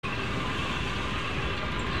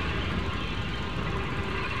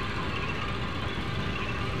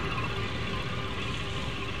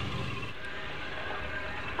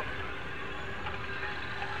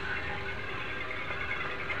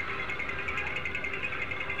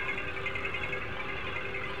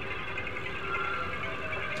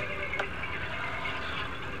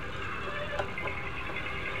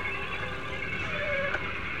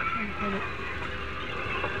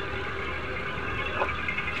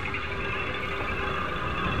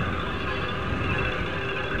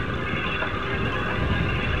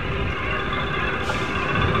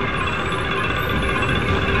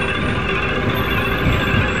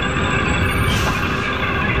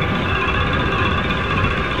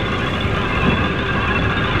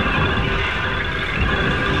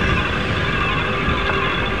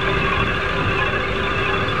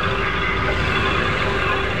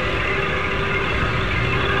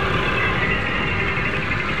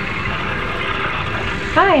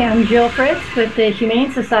Hi, I'm Jill Fritz with the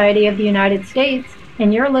Humane Society of the United States,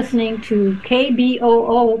 and you're listening to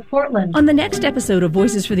KBOO Portland. On the next episode of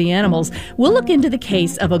Voices for the Animals, we'll look into the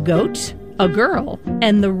case of a goat, a girl,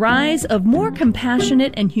 and the rise of more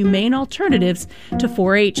compassionate and humane alternatives to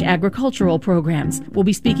 4-H agricultural programs. We'll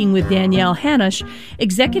be speaking with Danielle Hanush,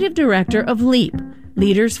 Executive Director of LEAP,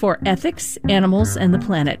 Leaders for Ethics, Animals, and the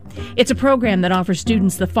Planet. It's a program that offers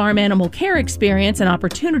students the farm animal care experience and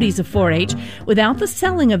opportunities of 4-H without the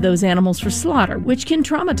selling of those animals for slaughter, which can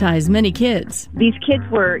traumatize many kids. These kids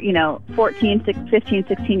were, 14, 15,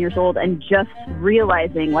 16 years old and just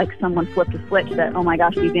realizing, like someone flipped a switch, that, oh my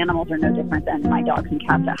gosh, these animals are no different than my dogs and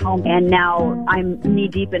cats at home. And now I'm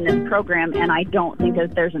knee-deep in this program, and I don't think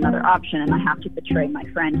that there's another option, and I have to betray my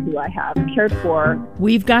friend who I have cared for.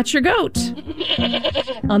 We've got your goat.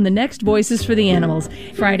 On the next Voices for the Animals,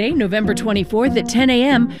 Friday, November 24th at 10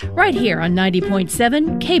 a.m., right here on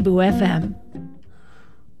 90.7 KBOO FM.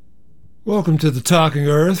 Welcome to the Talking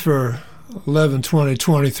Earth for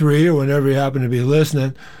 11/20/23, or whenever you happen to be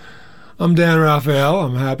listening. I'm Dan Raphael.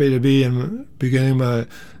 I'm happy to be beginning my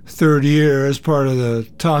third year as part of the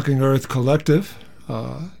Talking Earth Collective,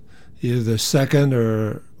 either the second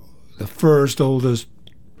or the first oldest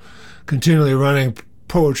continually running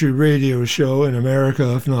poetry radio show in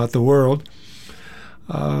America, if not the world.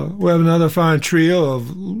 We have another fine trio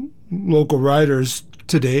of local writers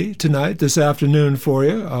tonight, this afternoon for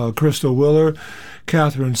you. Crystal Willer,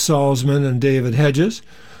 Katharine Salzman, and David Hedges.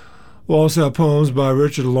 We'll also have poems by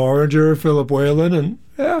Richard Loringer, Philip Whalen,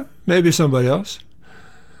 and maybe somebody else.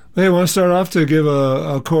 Hey, I want to start off to give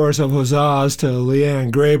a chorus of huzzas to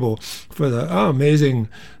Leanne Grable for the amazing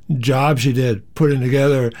job she did putting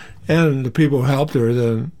together, and the people who helped her,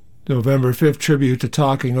 the November 5th tribute to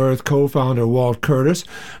Talking Earth co-founder Walt Curtis,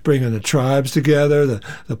 bringing the tribes together.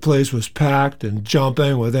 The place was packed and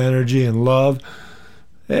jumping with energy and love.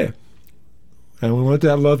 Hey, and we want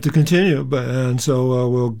that love to continue. So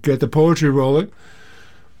we'll get the poetry rolling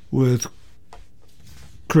with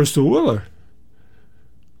Crystal Willer.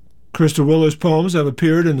 Crystal Willer's poems have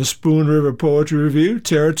appeared in the Spoon River Poetry Review,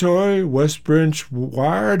 Territory, West Branch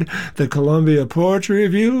Wired, the Columbia Poetry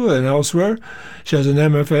Review, and elsewhere. She has an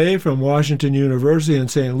MFA from Washington University in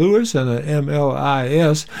St. Louis and an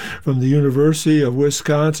MLIS from the University of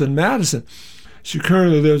Wisconsin-Madison. She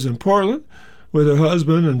currently lives in Portland with her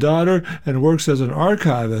husband and daughter and works as an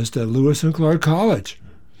archivist at Lewis and Clark College.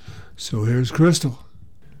 So here's Crystal.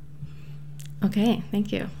 Okay,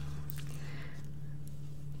 thank you.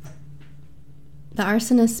 The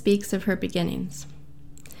arsonist speaks of her beginnings.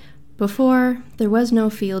 Before, there was no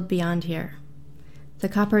field beyond here. The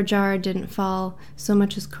copper jar didn't fall so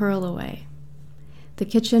much as curl away. The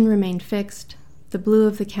kitchen remained fixed. The blue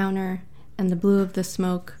of the counter and the blue of the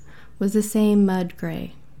smoke was the same mud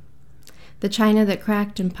gray. The china that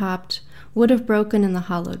cracked and popped would have broken in the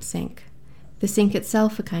hollowed sink, the sink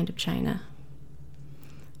itself a kind of china.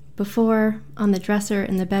 Before, on the dresser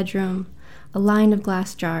in the bedroom, a line of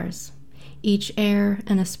glass jars, each air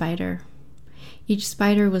and a spider. Each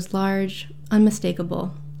spider was large,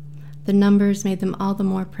 unmistakable. The numbers made them all the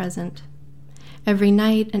more present. Every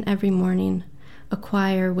night and every morning, a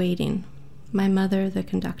choir waiting, my mother the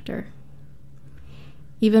conductor.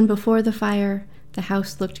 Even before the fire, the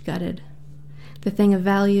house looked gutted. The thing of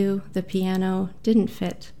value, the piano, didn't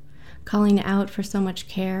fit, calling out for so much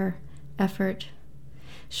care, effort.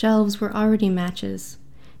 Shelves were already matches,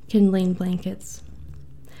 kindling blankets.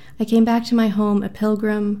 I came back to my home a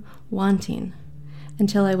pilgrim, wanting,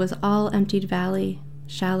 until I was all emptied valley,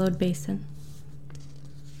 shallowed basin.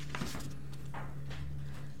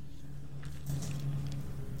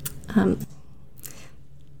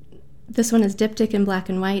 This one is diptych in black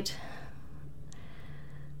and white.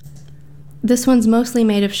 This one's mostly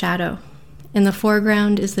made of shadow. In the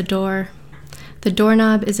foreground is the door. The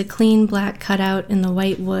doorknob is a clean black cutout in the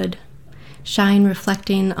white wood, shine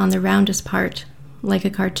reflecting on the roundest part, like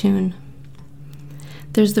a cartoon.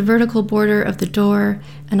 There's the vertical border of the door,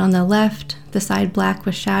 and on the left, the side black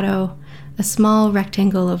with shadow, a small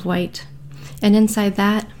rectangle of white. And inside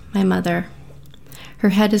that, my mother. Her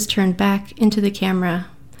head is turned back into the camera.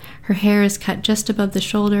 Her hair is cut just above the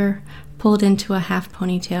shoulder, pulled into a half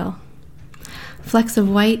ponytail. Flecks of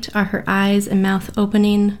white are her eyes and mouth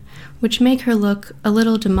opening, which make her look a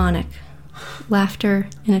little demonic. Laughter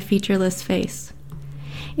in a featureless face.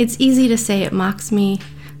 It's easy to say it mocks me.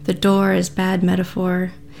 The door is bad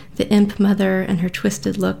metaphor. The imp mother and her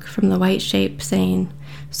twisted look from the white shape saying,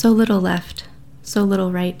 so little left, so little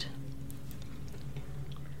right.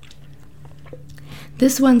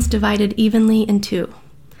 This one's divided evenly in two.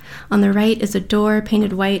 On the right is a door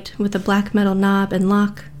painted white with a black metal knob and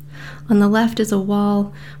lock. On the left is a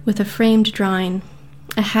wall with a framed drawing,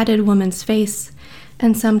 a hatted woman's face,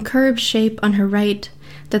 and some curved shape on her right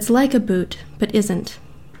that's like a boot but isn't.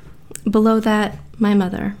 Below that, my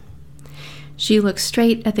mother. She looks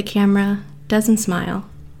straight at the camera, doesn't smile.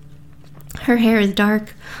 Her hair is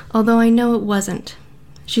dark, although I know it wasn't.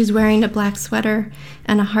 She's wearing a black sweater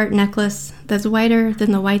and a heart necklace that's whiter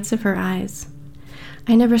than the whites of her eyes.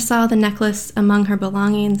 I never saw the necklace among her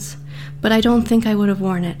belongings, but I don't think I would have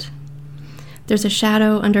worn it. There's a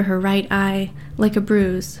shadow under her right eye, like a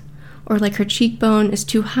bruise, or like her cheekbone is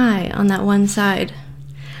too high on that one side.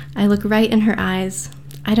 I look right in her eyes.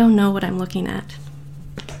 I don't know what I'm looking at.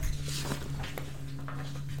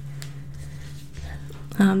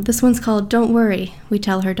 This one's called Don't Worry, we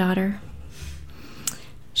tell her daughter.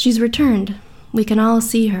 She's returned. We can all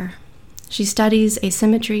see her. She studies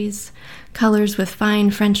asymmetries, colors with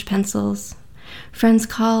fine French pencils. Friends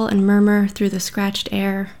call and murmur through the scratched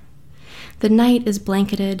air. The night is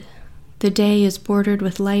blanketed. The day is bordered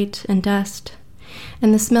with light and dust,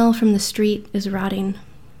 and the smell from the street is rotting.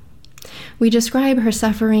 We describe her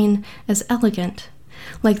suffering as elegant,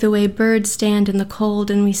 like the way birds stand in the cold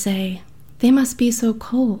and we say, "They must be so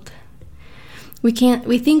cold." We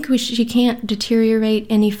think she can't deteriorate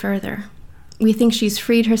any further. We think she's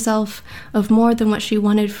freed herself of more than what she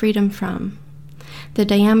wanted freedom from. The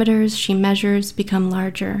diameters she measures become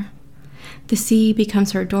larger. The sea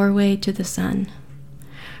becomes her doorway to the sun.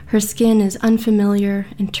 Her skin is unfamiliar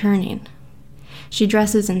and turning. She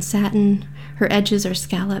dresses in satin. Her edges are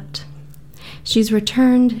scalloped. She's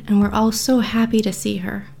returned, and we're all so happy to see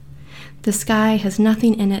her. The sky has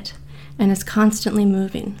nothing in it and is constantly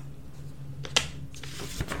moving.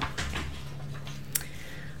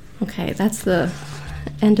 Okay, that's the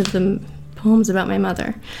end of the poems about my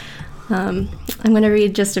mother. I'm going to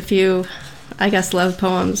read just a few, I guess, love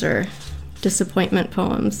poems or disappointment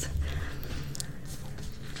poems.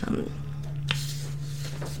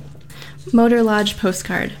 Motor Lodge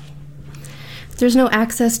postcard. There's no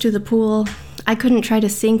access to the pool. I couldn't try to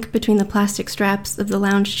sink between the plastic straps of the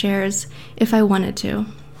lounge chairs if I wanted to.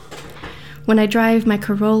 When I drive my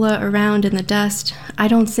Corolla around in the dust, I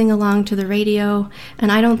don't sing along to the radio,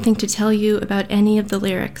 and I don't think to tell you about any of the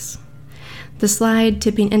lyrics. The slide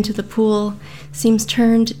tipping into the pool seems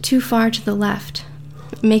turned too far to the left,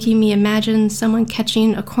 making me imagine someone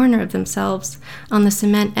catching a corner of themselves on the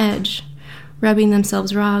cement edge, rubbing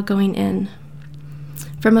themselves raw going in.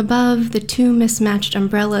 From above, the two mismatched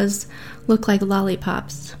umbrellas look like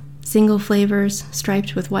lollipops, single flavors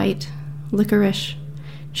striped with white, licorice,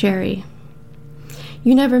 cherry.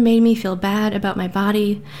 You never made me feel bad about my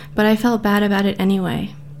body, but I felt bad about it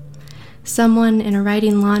anyway. Someone in a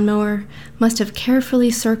riding lawnmower must have carefully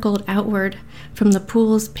circled outward from the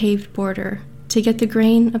pool's paved border to get the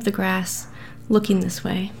grain of the grass looking this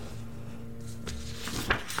way.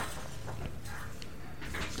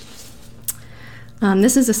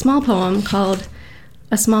 This is a small poem called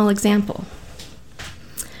A Small Example.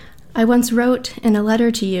 I once wrote in a letter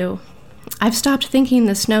to you, "I've stopped thinking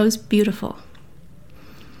the snow's beautiful."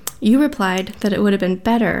 You replied that it would have been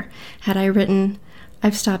better had I written,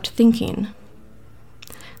 "I've stopped thinking.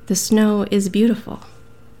 The snow is beautiful."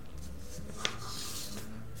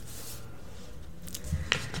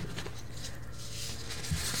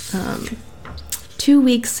 "2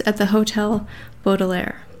 weeks at the Hotel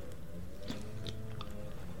Baudelaire."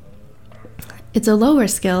 It's a lower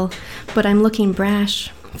skill, but I'm looking brash,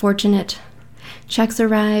 fortunate. Checks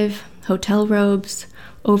arrive, hotel robes,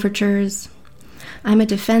 overtures. I'm a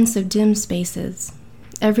defense of dim spaces.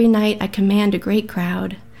 Every night I command a great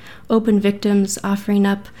crowd, open victims offering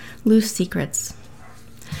up loose secrets.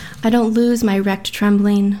 I don't lose my wrecked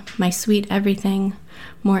trembling, my sweet everything,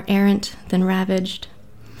 more errant than ravaged.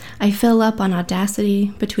 I fill up on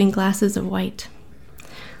audacity between glasses of white.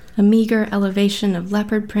 A meager elevation of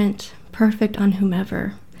leopard print, perfect on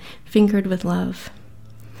whomever, fingered with love.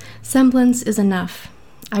 Semblance is enough.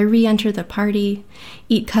 I re-enter the party,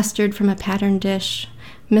 eat custard from a patterned dish,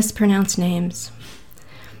 mispronounce names.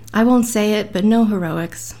 I won't say it, but no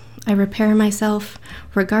heroics. I repair myself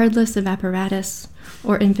regardless of apparatus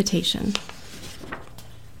or invitation.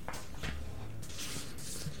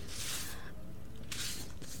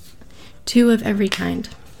 Two of every kind.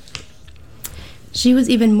 She was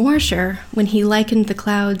even more sure when he likened the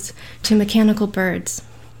clouds to mechanical birds.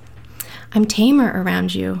 "I'm tamer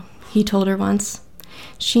around you," he told her once.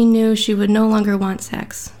 She knew she would no longer want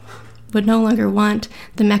sex, would no longer want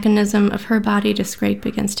the mechanism of her body to scrape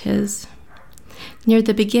against his. Near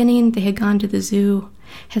the beginning, they had gone to the zoo,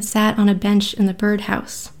 had sat on a bench in the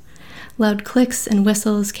birdhouse. Loud clicks and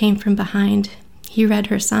whistles came from behind. He read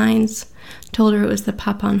her signs, told her it was the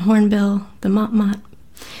Papon hornbill, the mot-mot.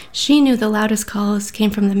 She knew the loudest calls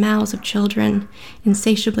came from the mouths of children,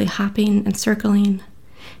 insatiably hopping and circling.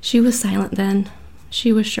 She was silent then.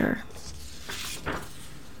 She was sure.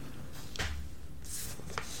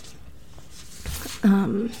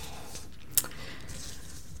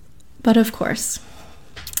 But of course,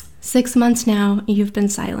 6 months now you've been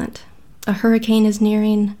silent. A hurricane is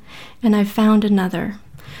nearing, and I've found another,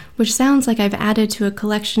 which sounds like I've added to a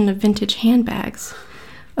collection of vintage handbags.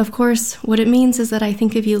 Of course, what it means is that I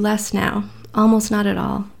think of you less now, almost not at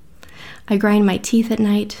all. I grind my teeth at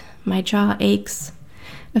night, my jaw aches,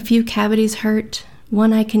 a few cavities hurt,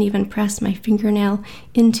 one I can even press my fingernail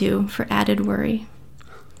into for added worry.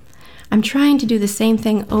 I'm trying to do the same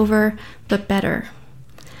thing over, but better.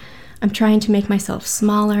 I'm trying to make myself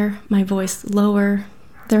smaller, my voice lower.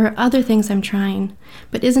 There are other things I'm trying,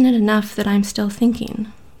 but isn't it enough that I'm still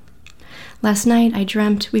thinking? Last night I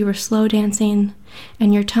dreamt we were slow dancing,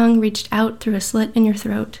 and your tongue reached out through a slit in your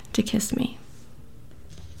throat to kiss me.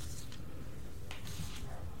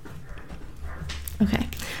 Okay,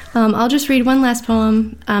 I'll just read one last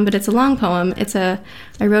poem, but it's a long poem. I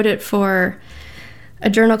wrote it for a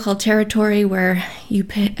journal called Territory, where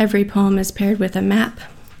every poem is paired with a map,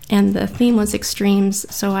 and the theme was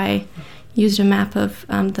extremes, so I used a map of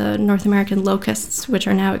the North American locusts, which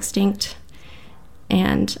are now extinct,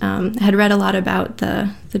 and had read a lot about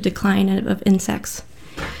the decline of insects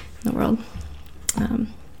in the world.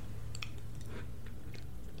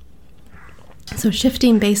 So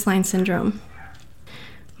shifting baseline syndrome.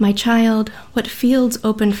 My child, what fields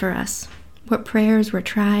opened for us? What prayers were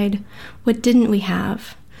tried? What didn't we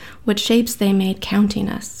have? What shapes they made counting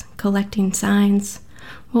us, collecting signs?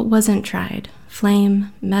 What wasn't tried?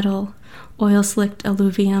 Flame, metal, oil-slicked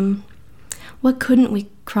alluvium. What couldn't we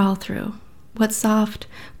crawl through? What soft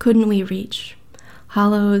couldn't we reach?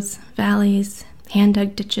 Hollows, valleys,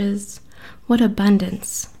 hand-dug ditches. What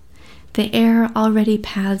abundance! The air already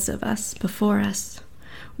paths of us before us,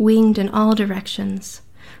 winged in all directions,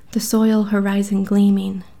 the soil horizon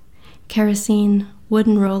gleaming, kerosene,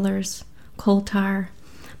 wooden rollers, coal tar.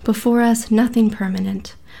 Before us nothing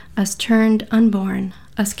permanent, us turned unborn,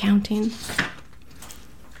 us counting.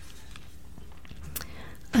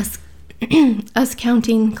 Us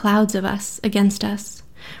counting clouds of us against us,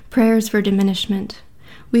 prayers for diminishment.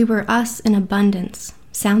 We were us in abundance,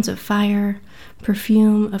 sounds of fire,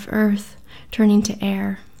 perfume of earth turning to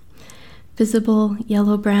air. Visible,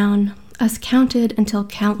 yellow-brown, us counted until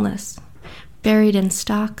countless, buried in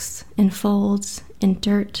stalks, in folds, in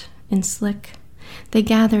dirt, in slick. They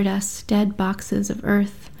gathered us, dead boxes of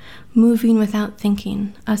earth, moving without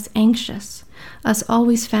thinking, us anxious, us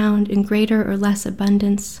always found in greater or less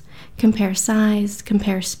abundance. Compare size,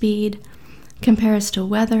 compare speed, compare us to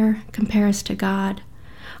weather, compare us to God.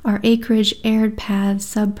 Our acreage aired paths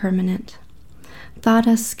subpermanent. Thought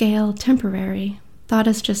us scale temporary, thought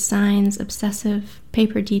us just signs, obsessive,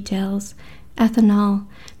 paper details, ethanol,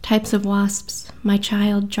 types of wasps. My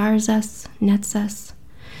child jars us, nets us.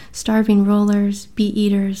 Starving rollers,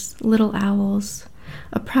 bee-eaters, little owls.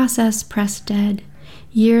 A process pressed dead,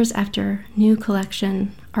 years after new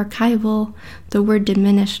collection, archival, the word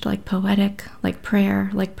diminished like poetic, like prayer,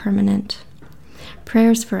 like permanent.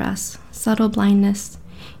 Prayers for us, subtle blindness,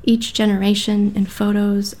 each generation in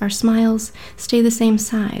photos, our smiles stay the same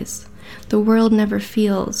size. The world never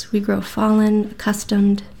feels, we grow fallen,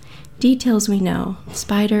 accustomed. Details we know,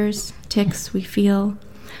 spiders, ticks we feel.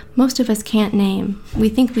 Most of us can't name, we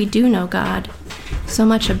think we do know God. So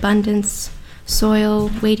much abundance, soil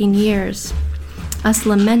waiting years. Us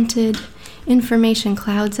lamented, information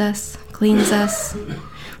clouds us, cleans us.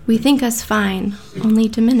 We think us fine, only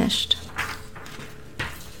diminished.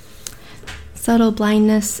 Subtle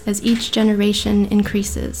blindness as each generation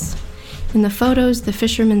increases. In the photos, the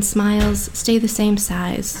fisherman's smiles stay the same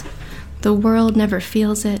size. The world never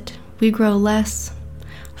feels it. We grow less,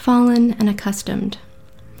 fallen and accustomed.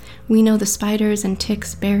 We know the spiders and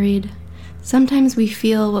ticks buried. Sometimes we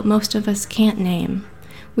feel what most of us can't name.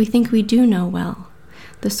 We think we do know well.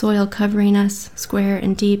 The soil covering us, square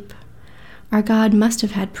and deep. Our God must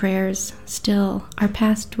have had prayers. Still, our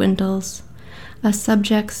past dwindles. Us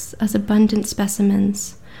subjects, us abundant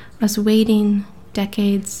specimens. Us waiting,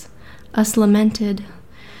 decades. Us lamented.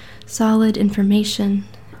 Solid information.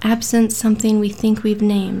 Absent something we think we've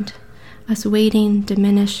named. Us waiting,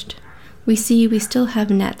 diminished. We see we still have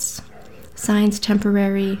nets. Signs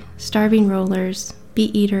temporary, starving rollers,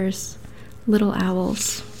 bee-eaters, little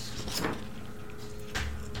owls.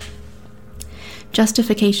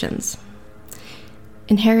 Justifications.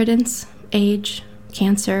 Inheritance, age,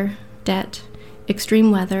 cancer, debt,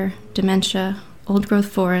 extreme weather, dementia, old-growth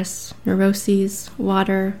forests, neuroses,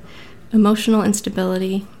 water, emotional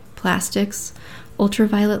instability, plastics,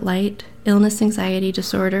 ultraviolet light, illness anxiety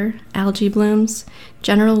disorder, algae blooms,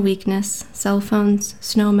 general weakness, cell phones,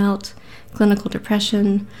 snowmelt, clinical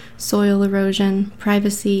depression, soil erosion,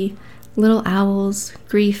 privacy, little owls,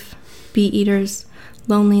 grief, bee-eaters,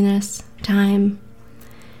 loneliness, time,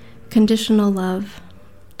 conditional love,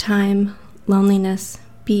 time, loneliness,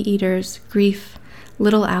 bee-eaters, grief,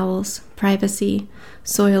 little owls, privacy,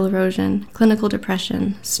 soil erosion, clinical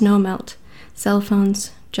depression, snowmelt, cell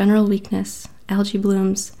phones, general weakness, algae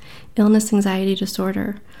blooms, illness anxiety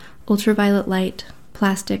disorder, ultraviolet light,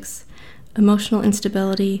 plastics, emotional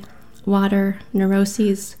instability, water,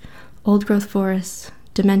 neuroses, old-growth forests,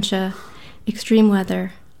 dementia, extreme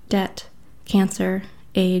weather, debt, cancer,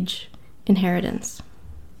 age, inheritance.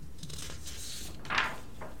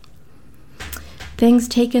 Things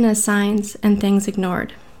taken as signs and things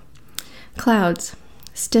ignored. Clouds,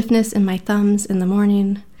 stiffness in my thumbs in the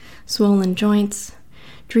morning, swollen joints,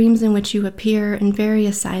 dreams in which you appear in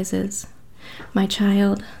various sizes. My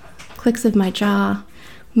child, clicks of my jaw,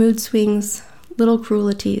 mood swings, little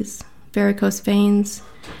cruelties, varicose veins,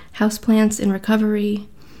 houseplants in recovery,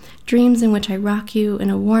 dreams in which I rock you in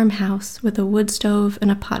a warm house with a wood stove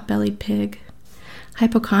and a pot-bellied pig,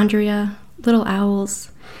 hypochondria, little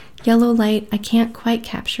owls, yellow light I can't quite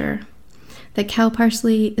capture, that cow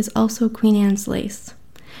parsley is also Queen Anne's lace,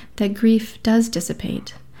 that grief does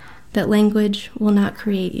dissipate, that language will not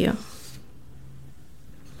create you.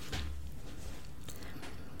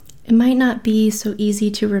 It might not be so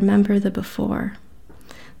easy to remember the before,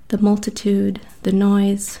 the multitude, the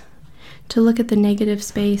noise, to look at the negative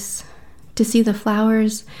space, to see the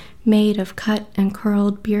flowers made of cut and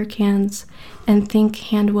curled beer cans and think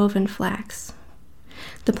hand-woven flax.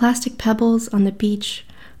 The plastic pebbles on the beach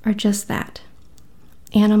are just that.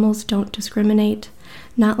 Animals don't discriminate,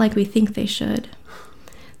 not like we think they should.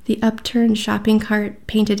 The upturned shopping cart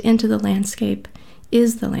painted into the landscape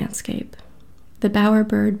is the landscape. The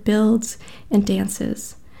bowerbird builds and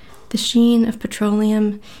dances. The sheen of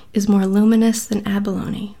petroleum is more luminous than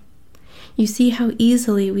abalone. You see how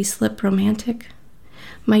easily we slip romantic?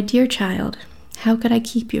 My dear child, how could I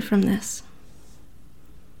keep you from this?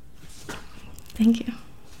 Thank you.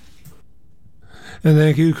 And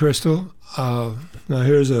thank you, Crystal. Now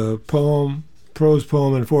here's a poem, prose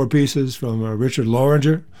poem in 4 pieces from Richard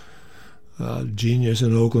Loranger, genius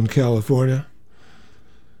in Oakland, California.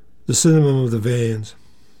 The Cinnamon of the Veins.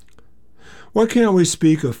 Why can't we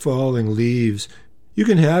speak of falling leaves? You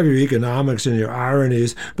can have your economics and your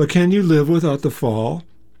ironies, but can you live without the fall?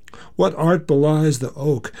 What art belies the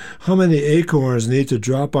oak? How many acorns need to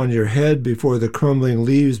drop on your head before the crumbling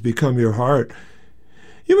leaves become your heart?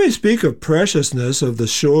 You may speak of preciousness, of the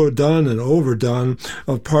show done and overdone,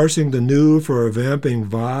 of parsing the new for a vamping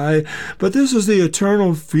vie, but this is the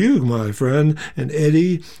eternal fugue, my friend, an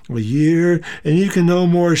eddy, a year, and you can no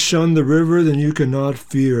more shun the river than you cannot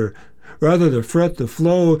fear. Rather to fret the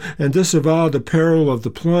flow and disavow the peril of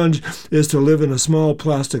the plunge is to live in a small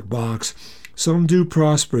plastic box. Some do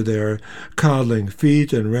prosper there, coddling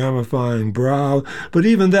feet and ramifying brow, but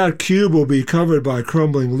even that cube will be covered by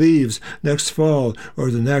crumbling leaves next fall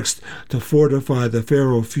or the next to fortify the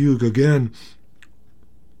pharaoh fugue again.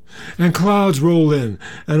 And clouds roll in,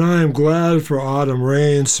 and I am glad for autumn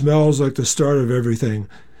rain smells like the start of everything.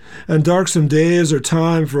 And darksome days are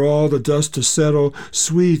time for all the dust to settle,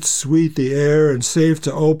 sweet, sweet the air, and safe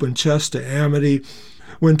to open chest to amity.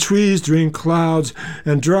 When trees drink clouds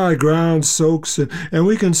and dry ground soaks, and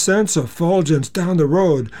we can sense effulgence down the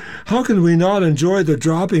road, how can we not enjoy the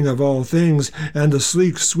dropping of all things and the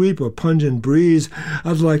sleek sweep of pungent breeze?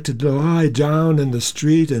 I'd like to lie down in the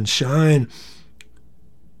street and shine.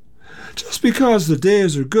 Just because the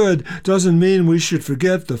days are good doesn't mean we should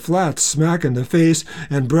forget the flat smack in the face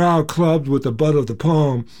and brow clubbed with the butt of the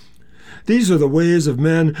palm. These are the ways of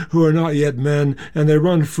men who are not yet men, and they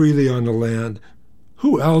run freely on the land.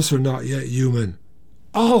 Who else are not yet human?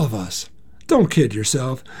 All of us. Don't kid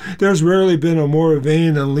yourself. There's rarely been a more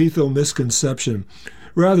vain and lethal misconception.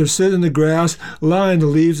 Rather sit in the grass, lie in the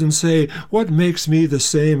leaves, and say, "What makes me the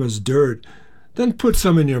same as dirt?" Then put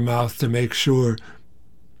some in your mouth to make sure.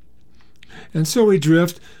 And so we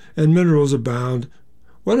drift, and minerals abound.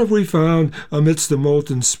 What have we found amidst the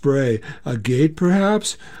molten spray? A gate,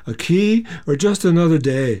 perhaps? A key? Or just another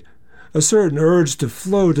day? A certain urge to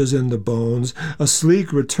float is in the bones, a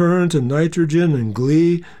sleek return to nitrogen and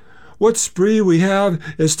glee. What spree we have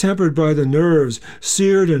is tempered by the nerves,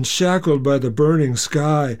 seared and shackled by the burning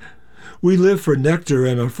sky. We live for nectar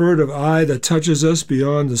and a furtive eye that touches us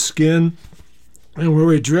beyond the skin. And where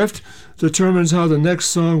we drift determines how the next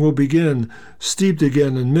song will begin, steeped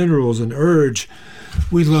again in minerals and urge.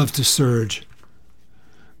 We love to surge.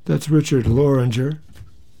 That's Richard Loringer.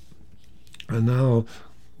 And now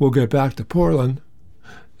we'll get back to Portland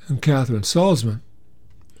and Katharine Salzman.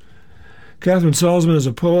 Katharine Salzman is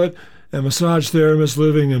a poet and massage therapist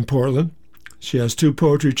living in Portland. She has 2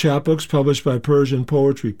 poetry chapbooks published by Persian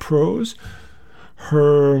Poetry Prose,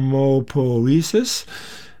 Hermopoiesis,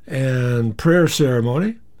 and Prayer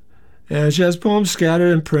Ceremony. And she has poems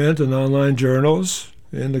scattered in print and online journals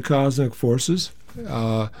in the Cosmic Forces.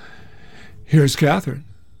 Here's Katharine.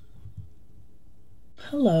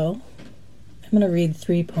 Hello. I'm going to read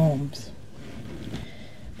 3 poems.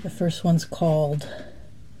 The first one's called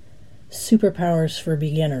Superpowers for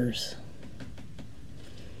Beginners.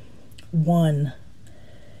 1.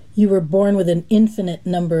 You were born with an infinite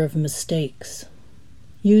number of mistakes.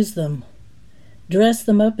 Use them. Dress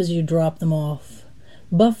them up as you drop them off.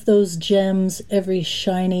 Buff those gems, every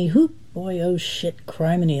shiny, hoop, boy, oh shit,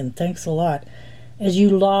 criminy, and thanks a lot. As you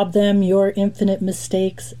lob them, your infinite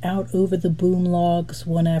mistakes, out over the boom logs,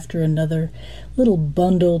 one after another, little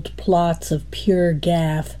bundled plots of pure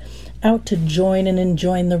gaff, out to join and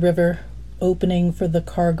enjoin the river, opening for the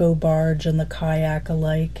cargo barge and the kayak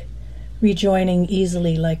alike, rejoining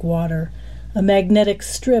easily like water, a magnetic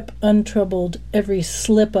strip untroubled, every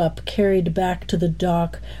slip-up carried back to the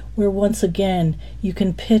dock, where once again you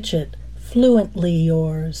can pitch it, fluently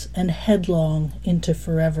yours, and headlong into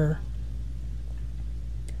forever.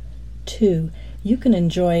 2. You can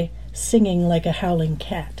enjoy singing like a howling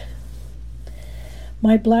cat.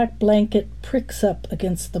 My black blanket pricks up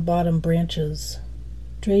against the bottom branches.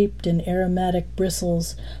 Draped in aromatic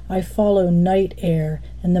bristles, I follow night air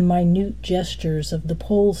and the minute gestures of the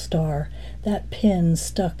pole star, that pin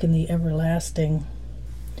stuck in the everlasting.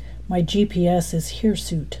 My GPS is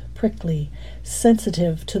hirsute, prickly,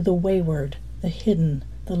 sensitive to the wayward, the hidden,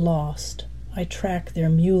 the lost. I track their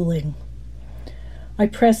mewling. I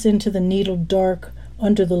press into the needle dark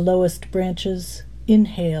under the lowest branches,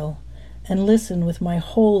 inhale, and listen with my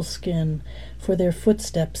whole skin for their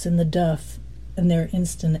footsteps in the duff and their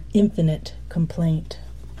infinite complaint.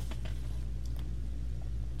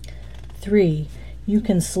 3. You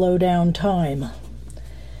can slow down time.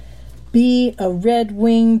 Be a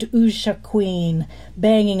red-winged Usha queen,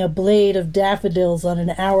 banging a blade of daffodils on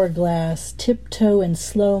an hourglass, tiptoe in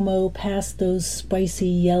slow-mo past those spicy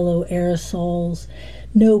yellow aerosols.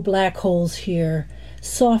 No black holes here.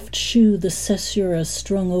 Soft shoe the caesura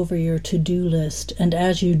strung over your to-do list, and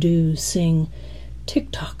as you do, sing,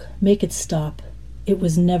 tick-tock, make it stop. It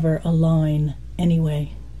was never a line,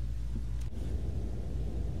 anyway.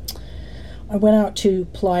 I went out to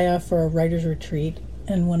Playa for a writer's retreat,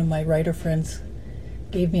 and one of my writer friends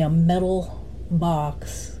gave me a metal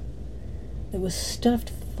box that was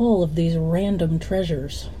stuffed full of these random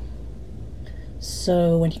treasures.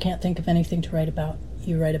 So when you can't think of anything to write about,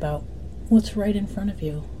 you write about what's right in front of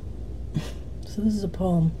you. So this is a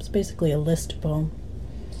poem. It's basically a list poem.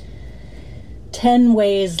 10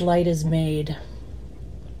 ways light is made.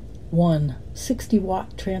 1.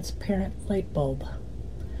 60-watt transparent light bulb.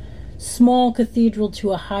 Small cathedral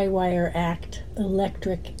to a high-wire act,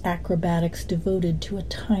 electric acrobatics devoted to a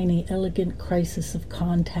tiny, elegant crisis of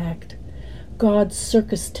contact. God's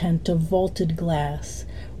circus tent of vaulted glass,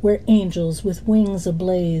 where angels with wings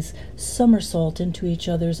ablaze somersault into each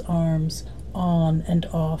other's arms. On and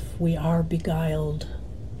off we are beguiled.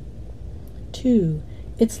 2.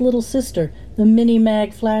 Its little sister, the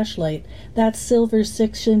mini-mag flashlight, that silver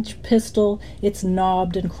 6-inch pistol, its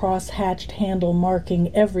knobbed and cross-hatched handle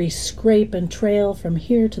marking every scrape and trail from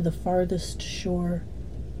here to the farthest shore.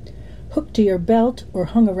 Hooked to your belt or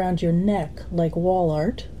hung around your neck like wall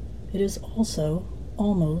art, it is also,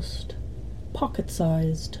 almost,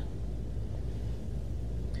 pocket-sized.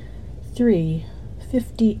 3.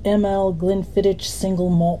 50 ml Glenfiddich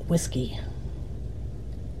single malt whiskey.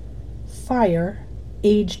 Fire,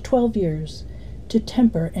 aged 12 years, to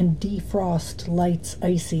temper and defrost light's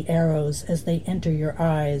icy arrows as they enter your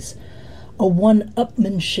eyes, a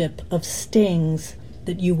one-upmanship of stings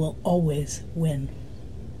that you will always win.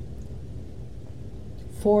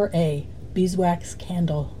 4A, beeswax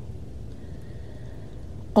candle.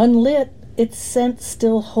 Unlit, its scent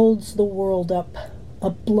still holds the world up, a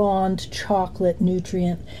blonde chocolate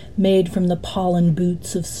nutrient made from the pollen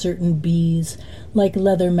boots of certain bees, like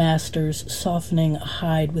leather masters softening a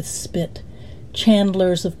hide with spit,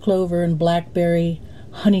 chandlers of clover and blackberry,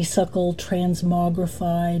 honeysuckle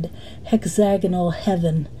transmogrified, hexagonal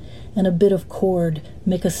heaven, and a bit of cord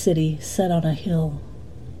make a city set on a hill.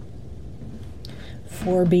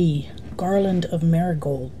 4B, garland of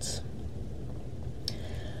marigolds.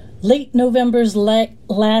 Late November's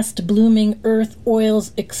last blooming earth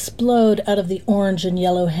oils explode out of the orange and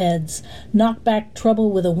yellow heads, knock back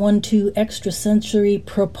trouble with a 1-2 extrasensory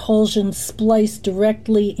propulsion spliced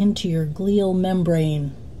directly into your glial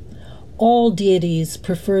membrane. All deities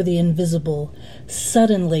prefer the invisible,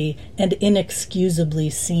 suddenly and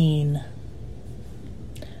inexcusably seen.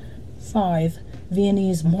 5.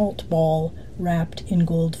 Viennese malt ball wrapped in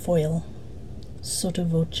gold foil. Sotto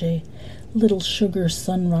voce. Little sugar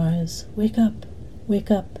sunrise. Wake up, wake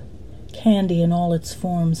up. Candy in all its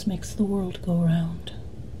forms makes the world go round.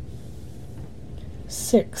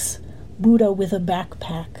 6. Buddha with a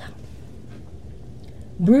backpack.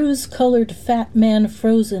 Bruise-colored fat man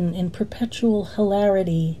frozen in perpetual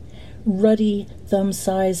hilarity. Ruddy,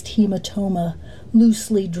 thumb-sized hematoma,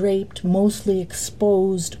 loosely draped, mostly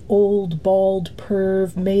exposed, old, bald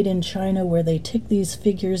perv made in China where they tick these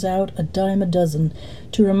figures out a dime a dozen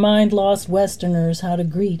to remind lost Westerners how to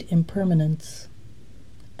greet impermanence.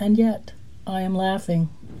 And yet, I am laughing.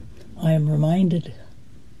 I am reminded.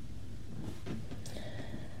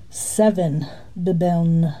 7.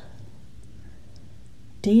 Bibeln.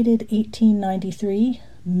 Dated 1893,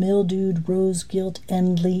 mildewed rose-gilt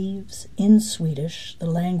end leaves, in Swedish, the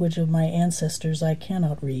language of my ancestors I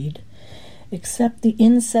cannot read, except the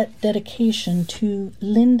inset dedication to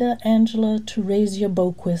Linda Angela Theresia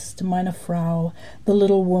Boquist, meine Frau, the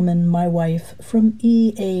little woman, my wife, from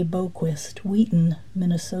E.A. Boquist, Wheaton,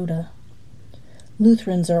 Minnesota.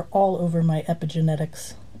 Lutherans are all over my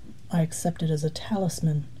epigenetics. I accept it as a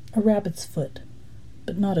talisman, a rabbit's foot,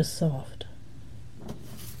 but not as soft.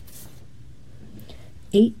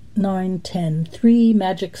 8, 9, 10. 3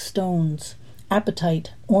 magic stones. Apatite,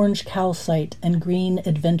 orange calcite, and green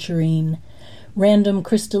adventurine. Random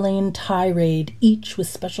crystalline tirade, each with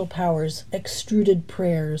special powers, extruded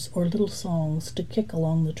prayers, or little songs to kick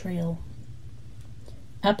along the trail.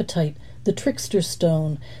 Apatite, the trickster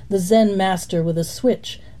stone, the Zen master with a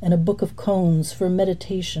switch and a book of cones for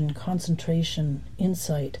meditation, concentration,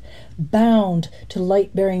 insight, bound to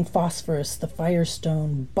light-bearing phosphorus, the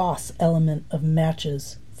firestone, boss element of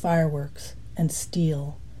matches, fireworks, and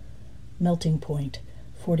steel. Melting point,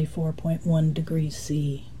 44.1 degrees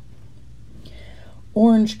C.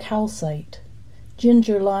 Orange calcite,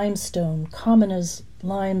 ginger limestone, common as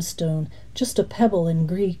limestone, just a pebble in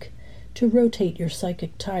Greek, to rotate your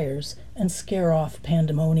psychic tires and scare off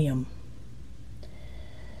pandemonium.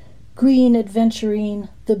 Green adventurine,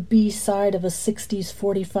 the B-side of a 60s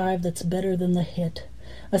 45 that's better than the hit.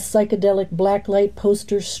 A psychedelic blacklight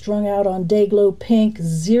poster strung out on Dayglow pink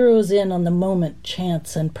zeroes in on the moment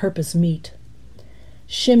chance and purpose meet.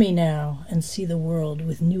 Shimmy now and see the world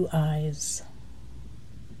with new eyes.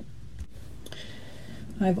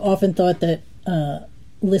 I've often thought that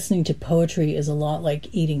listening to poetry is a lot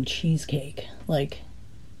like eating cheesecake. Like,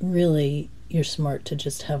 really, you're smart to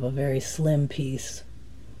just have a very slim piece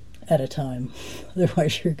at a time.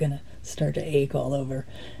 Otherwise, you're going to start to ache all over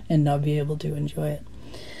and not be able to enjoy it.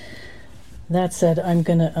 That said, I'm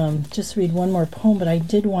going to just read one more poem, but I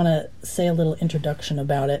did want to say a little introduction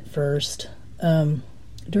about it first. During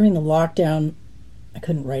the lockdown, I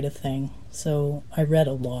couldn't write a thing, so I read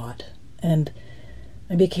a lot. And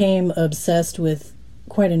I became obsessed with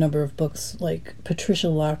quite a number of books, like Patricia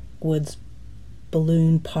Lockwood's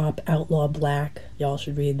Balloon Pop Outlaw Black. Y'all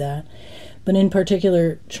should read that. But in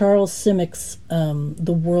particular, Charles Simich's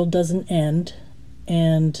The World Doesn't End,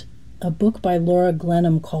 and a book by Laura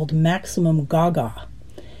Glenham called Maximum Gaga.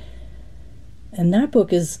 And that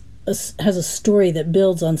book has a story that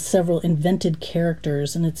builds on several invented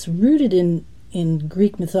characters, and it's rooted in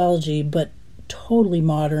Greek mythology, but totally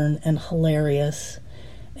modern and hilarious,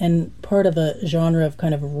 and part of a genre of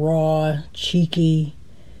kind of raw, cheeky,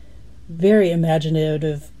 very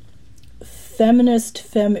imaginative, feminist,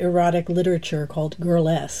 femme-erotic literature called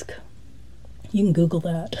Girlesque. You can Google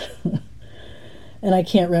that. And I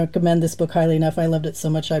can't recommend this book highly enough. I loved it so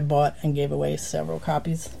much I bought and gave away several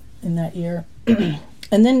copies in that year.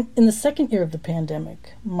 And then in the second year of the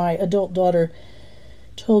pandemic, my adult daughter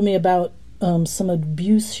told me about some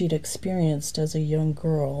abuse she'd experienced as a young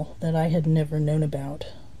girl that I had never known about.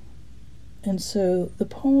 And so the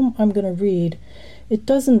poem I'm going to read, it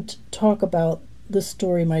doesn't talk about the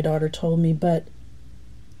story my daughter told me, but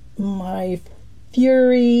my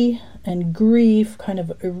fury and grief kind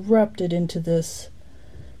of erupted into this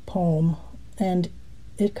poem, and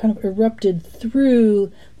it kind of erupted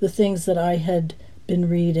through the things that I had been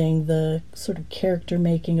reading, the sort of character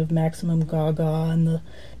making of Maximum Gaga and the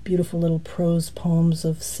beautiful little prose poems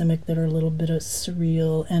of Simich that are a little bit of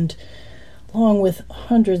surreal, and along with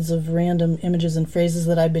hundreds of random images and phrases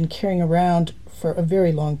that I've been carrying around for a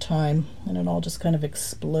very long time, and it all just kind of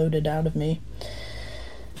exploded out of me.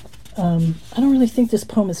 I don't really think this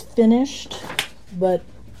poem is finished, but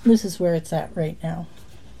this is where it's at right now.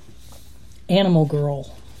 Animal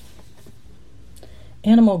Girl.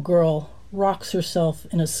 Animal Girl rocks herself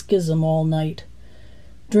in a schism all night,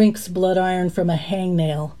 drinks blood iron from a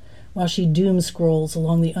hangnail while she doom scrolls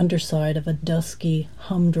along the underside of a dusky,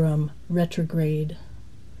 humdrum retrograde.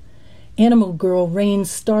 Animal Girl rains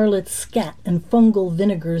starlit scat and fungal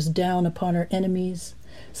vinegars down upon her enemies,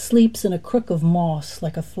 sleeps in a crook of moss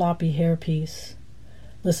like a floppy hairpiece.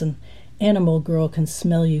 Listen, Animal Girl can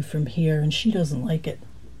smell you from here, and she doesn't like it.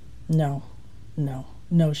 No,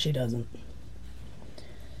 she doesn't.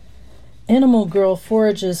 Animal Girl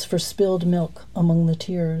forages for spilled milk among the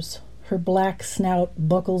tears. Her black snout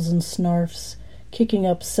buckles and snarfs, kicking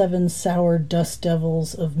up 7 sour dust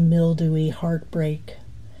devils of mildewy heartbreak.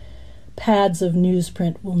 Pads of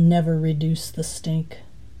newsprint will never reduce the stink,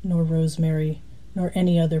 nor rosemary, nor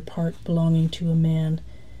any other part belonging to a man.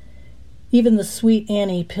 Even the sweet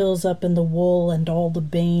Annie pills up in the wool and all the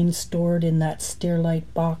bane stored in that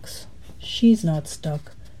stairlight box. She's not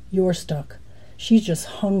stuck. You're stuck. She's just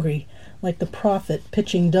hungry, like the prophet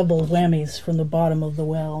pitching double whammies from the bottom of the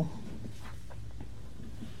well.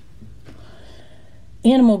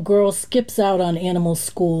 Animal Girl skips out on animal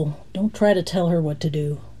school. Don't try to tell her what to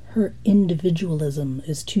do. Her individualism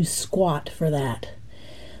is too squat for that.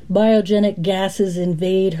 Biogenic gases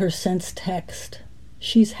invade her sense text.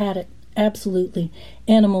 She's had it. Absolutely.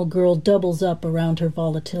 Animal Girl doubles up around her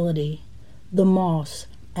volatility. The moss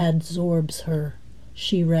adsorbs her.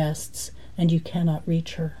 She rests, and you cannot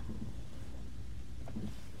reach her.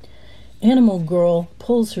 Animal Girl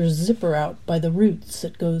pulls her zipper out by the roots.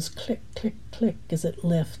 It goes click, click, click as it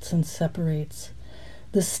lifts and separates.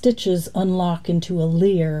 The stitches unlock into a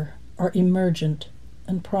leer, are emergent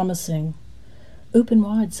and promising. Open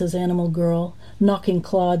wide, says Animal Girl, knocking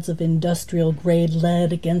clods of industrial-grade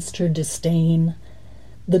lead against her disdain.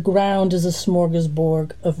 The ground is a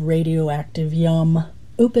smorgasbord of radioactive yum.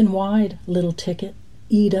 Open wide, little ticket,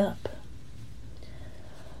 eat up.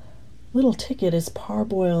 Little Ticket is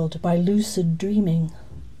parboiled by lucid dreaming.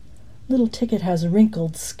 Little Ticket has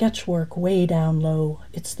wrinkled sketchwork way down low.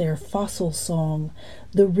 It's their fossil song,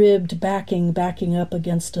 the ribbed backing up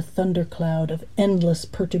against a thundercloud of endless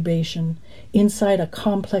perturbation, inside a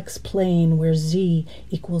complex plane where Z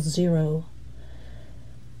equals 0.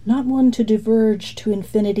 Not one to diverge to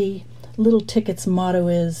infinity, Little Ticket's motto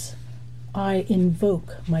is, I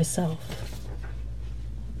invoke myself.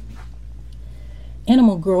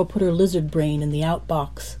 Animal Girl put her lizard brain in the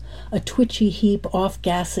outbox, a twitchy heap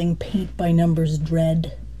off-gassing paint-by-numbers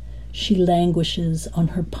dread. She languishes on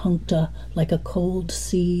her puncta like a cold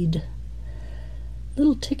seed.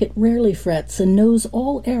 Little Ticket rarely frets and knows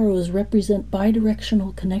all arrows represent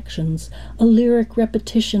bidirectional connections, a lyric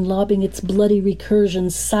repetition lobbing its bloody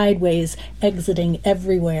recursions sideways, exiting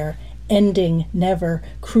everywhere, ending never,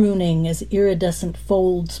 crooning as iridescent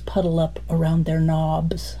folds puddle up around their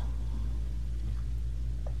knobs.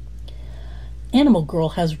 Animal Girl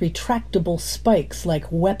has retractable spikes like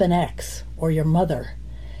Weapon X or your mother.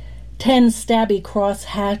 10 stabby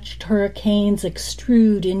cross-hatched hurricanes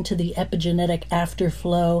extrude into the epigenetic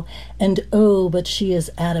afterflow, and oh, but she is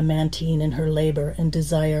adamantine in her labor and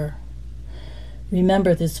desire.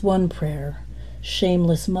 Remember this one prayer,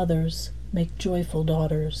 shameless mothers make joyful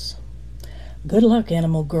daughters. Good luck,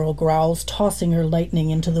 Animal Girl growls, tossing her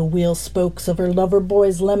lightning into the wheel spokes of her lover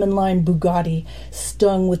boy's lemon-lime Bugatti,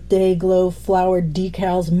 stung with day-glow flowered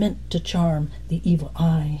decals meant to charm the evil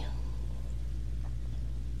eye.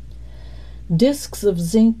 Discs of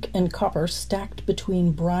zinc and copper stacked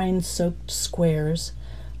between brine-soaked squares.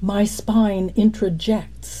 My spine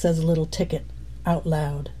introjects, says Little Ticket, out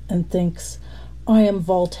loud, and thinks, I am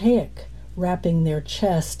voltaic, wrapping their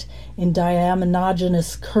chest in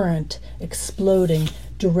diamonogenous current exploding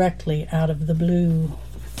directly out of the blue.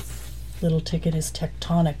 Little Ticket is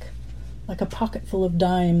tectonic, like a pocket full of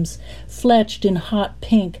dimes, fletched in hot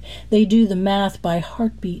pink. They do the math by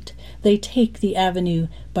heartbeat. They take the avenue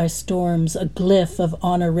by storms, a glyph of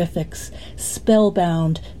honorifics,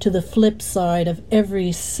 spellbound to the flip side of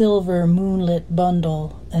every silver moonlit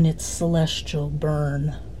bundle and its celestial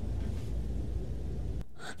burn.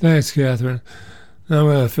 Thanks, Catherine. Now I'm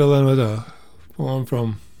going to fill in with a poem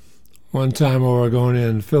from One Time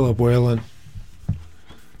Oregonian Philip Whalen,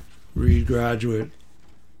 Reed graduate,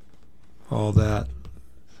 all that,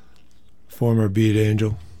 former beat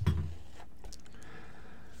angel.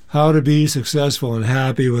 How to be successful and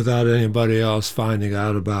happy without anybody else finding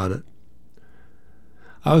out about it.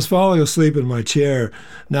 I was falling asleep in my chair.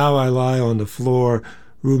 Now I lie on the floor,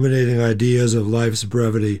 ruminating ideas of life's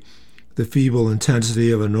brevity, the feeble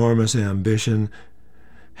intensity of enormous ambition.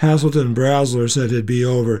 Hasselton Brasler said it'd be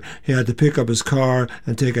over. He had to pick up his car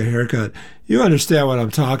and take a haircut. You understand what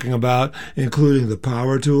I'm talking about, including the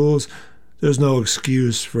power tools. There's no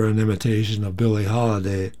excuse for an imitation of Billie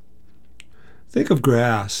Holiday. Think of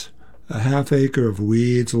grass. A half-acre of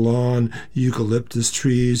weeds, lawn, eucalyptus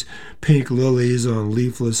trees, pink lilies on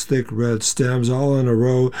leafless, thick red stems, all in a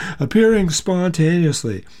row, appearing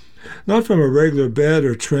spontaneously, not from a regular bed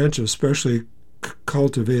or trench of specially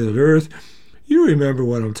cultivated earth. You remember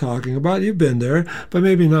what I'm talking about. You've been there, but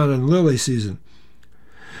maybe not in lily season.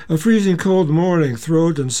 A freezing cold morning,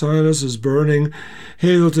 throat and sinuses burning.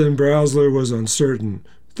 Hasselton Brasler was uncertain.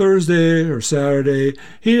 Thursday or Saturday.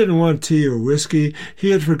 He didn't want tea or whiskey.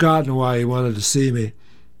 He had forgotten why he wanted to see me.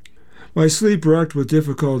 My sleep wrecked with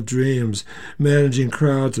difficult dreams, managing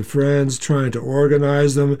crowds of friends, trying to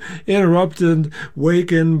organize them, interrupted,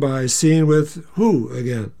 wakened by scene with who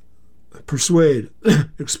again? Persuade,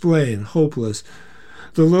 explain, hopeless.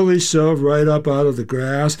 The lilies shoved right up out of the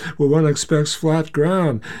grass where one expects flat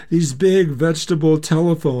ground. These big vegetable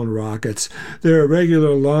telephone rockets. Their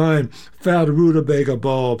irregular line, fat rutabaga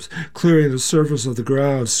bulbs, clearing the surface of the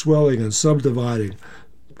ground, swelling and subdividing.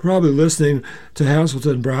 Probably listening to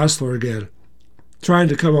Hasselton Brasler again, trying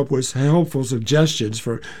to come up with helpful suggestions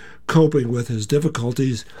for coping with his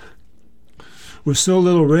difficulties. With so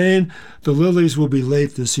little rain, the lilies will be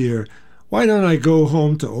late this year. Why don't I go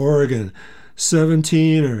home to Oregon?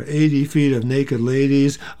 17 or 80 feet of naked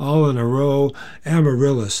ladies, all in a row,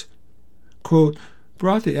 amaryllis. Quote,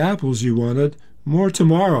 brought the apples you wanted, more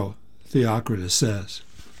tomorrow, Theocritus says.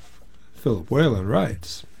 Philip Whalen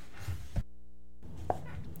writes.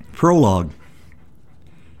 Prologue.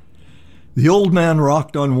 The old man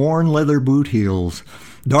rocked on worn leather boot heels,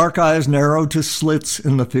 dark eyes narrowed to slits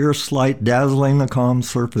in the fierce light dazzling the calm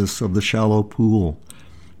surface of the shallow pool.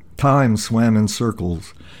 Time swam in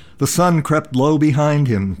circles. The sun crept low behind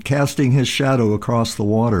him, casting his shadow across the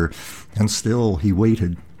water, and still he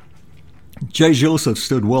waited. J. Joseph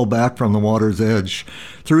stood well back from the water's edge.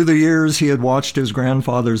 Through the years he had watched his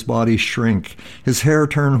grandfather's body shrink, his hair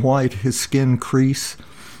turn white, his skin crease.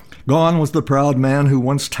 Gone was the proud man who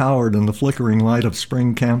once towered in the flickering light of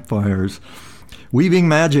spring campfires. Weaving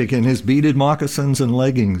magic in his beaded moccasins and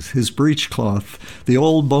leggings, his breechcloth, the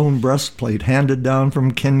old bone breastplate handed down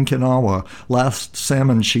from Kinkinawa, last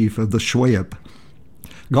salmon chief of the Shwayip.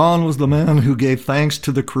 Gone was the man who gave thanks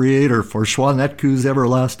to the Creator for Shwanetku's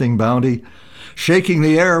everlasting bounty, shaking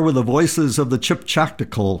the air with the voices of the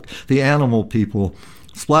Chipchactical, the animal people,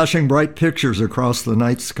 splashing bright pictures across the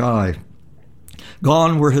night sky.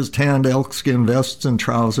 Gone were his tanned elkskin vests and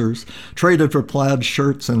trousers, traded for plaid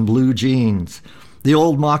shirts and blue jeans. The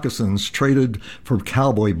old moccasins traded for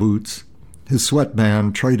cowboy boots. His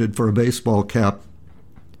sweatband traded for a baseball cap.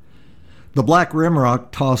 The black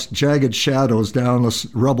rimrock tossed jagged shadows down the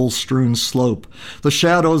rubble-strewn slope, the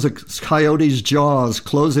shadows of coyotes' jaws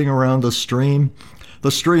closing around the stream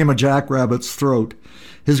a jackrabbit's throat.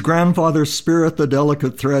 His grandfather's spirit the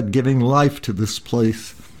delicate thread giving life to this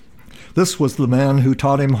place. This was the man who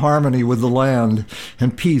taught him harmony with the land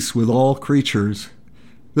and peace with all creatures.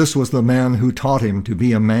 This was the man who taught him to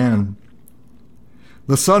be a man.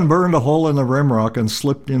 The sun burned a hole in the rimrock and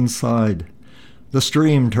slipped inside. The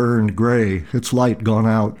stream turned gray, its light gone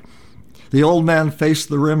out. The old man faced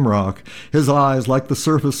the rimrock, his eyes like the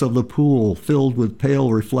surface of the pool, filled with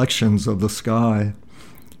pale reflections of the sky.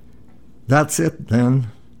 That's it,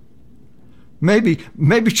 then. Maybe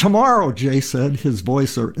tomorrow, Jay said, his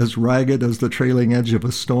voice as ragged as the trailing edge of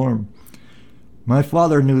a storm. My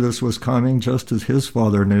father knew this was coming, just as his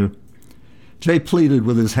father knew. Jay pleaded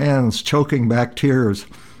with his hands, choking back tears.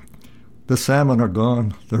 The salmon are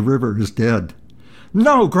gone. The river is dead.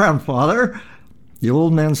 No, grandfather! The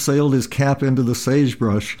old man sailed his cap into the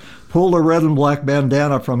sagebrush, pulled a red and black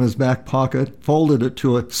bandana from his back pocket, folded it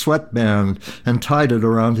to a sweatband, and tied it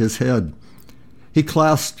around his head. He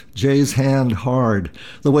clasped Jay's hand hard,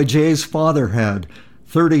 the way Jay's father had,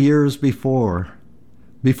 30 years before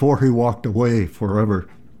he walked away forever.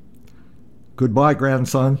 Goodbye,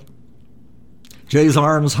 grandson. Jay's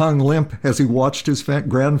arms hung limp as he watched his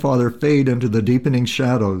grandfather fade into the deepening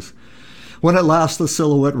shadows. When at last the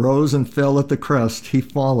silhouette rose and fell at the crest, he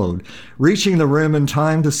followed, reaching the rim in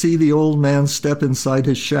time to see the old man step inside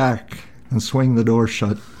his shack and swing the door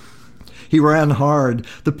shut. He ran hard,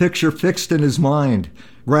 the picture fixed in his mind.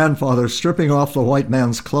 Grandfather stripping off the white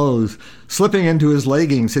man's clothes, slipping into his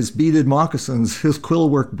leggings, his beaded moccasins, his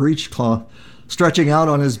quillwork breechcloth, stretching out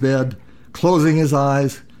on his bed, closing his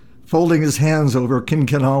eyes, folding his hands over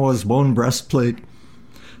Kinkanawa's bone breastplate.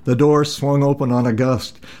 The door swung open on a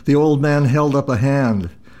gust. The old man held up a hand.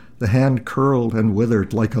 The hand curled and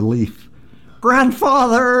withered like a leaf.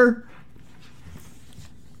 "Grandfather!"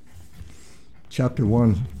 Chapter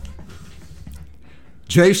 1.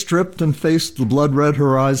 Jay stripped and faced the blood-red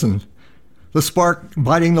horizon. The spark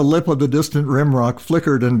biting the lip of the distant rimrock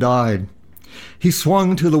flickered and died. He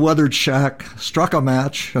swung to the weathered shack, struck a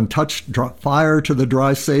match, and touched fire to the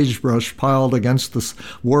dry sagebrush piled against the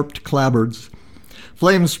warped clapboards.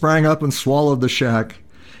 Flames sprang up and swallowed the shack.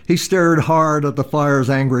 He stared hard at the fire's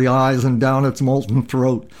angry eyes and down its molten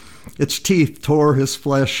throat. Its teeth tore his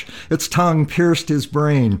flesh. Its tongue pierced his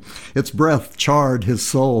brain. Its breath charred his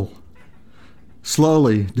soul.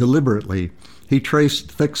 Slowly, deliberately, he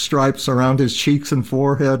traced thick stripes around his cheeks and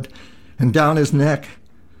forehead and down his neck.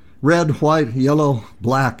 Red, white, yellow,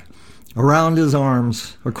 black. Around his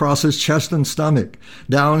arms, across his chest and stomach,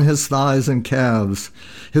 down his thighs and calves.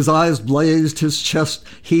 His eyes blazed, his chest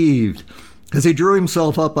heaved. As he drew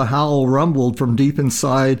himself up, a howl rumbled from deep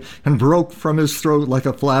inside and broke from his throat like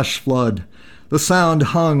a flash flood. The sound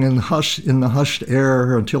hung in the hushed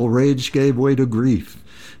air until rage gave way to grief,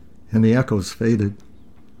 and the echoes faded.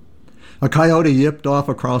 A coyote yipped off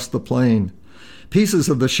across the plain. Pieces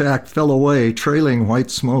of the shack fell away, trailing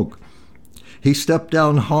white smoke. He stepped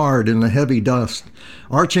down hard in the heavy dust,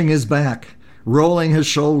 arching his back, rolling his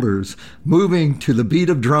shoulders, moving to the beat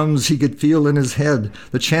of drums he could feel in his head,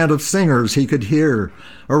 the chant of singers he could hear,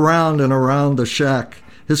 around and around the shack,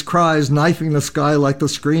 his cries knifing the sky like the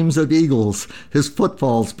screams of eagles, his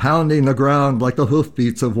footfalls pounding the ground like the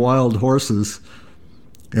hoofbeats of wild horses.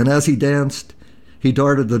 And as he danced, he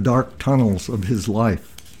darted the dark tunnels of his life.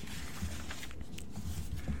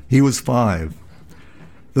 He was 5.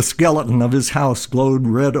 The skeleton of his house glowed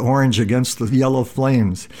red-orange against the yellow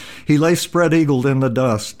flames. He lay spread-eagled in the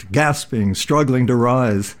dust, gasping, struggling to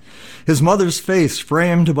rise. His mother's face,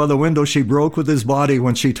 framed by the window she broke with his body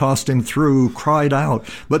when she tossed him through, cried out,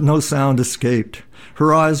 but no sound escaped.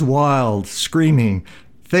 Her eyes wild, screaming,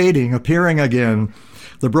 fading, appearing again.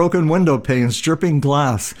 The broken window panes dripping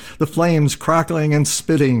glass, the flames crackling and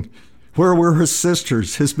spitting. Where were his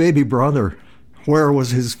sisters, his baby brother? Where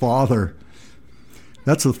was his father?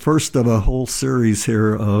 That's the first of a whole series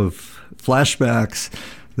here of flashbacks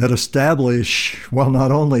that establish, well,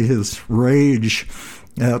 not only his rage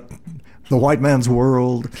at the white man's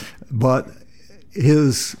world, but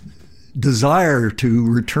his desire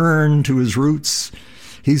to return to his roots.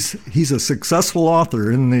 He's a successful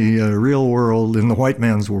author in the real world, in the white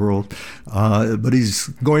man's world, but he's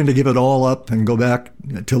going to give it all up and go back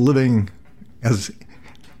to living as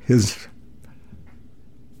his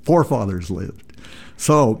forefathers lived.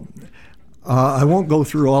 So I won't go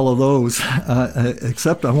through all of those,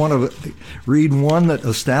 except I want to read one that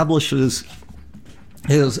establishes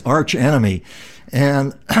his arch enemy.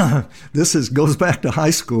 And this goes back to high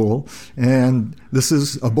school, and this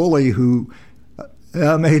is a bully who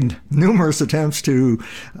made numerous attempts to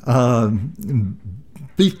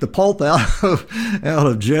beat the pulp out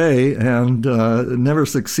of Jay and never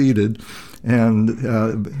succeeded. And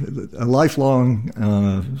a lifelong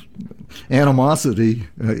animosity.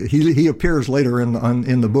 He appears later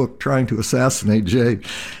in the book trying to assassinate Jay.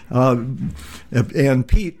 And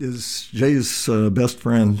Pete is Jay's best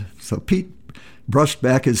friend. So Pete brushed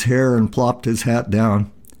back his hair and plopped his hat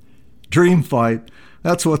down. Dream fight.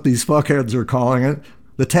 That's what these fuckheads are calling it.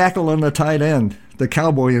 The tackle and the tight end. The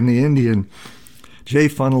cowboy and the Indian. Jay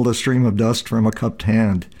funneled a stream of dust from a cupped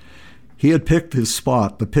hand. He had picked his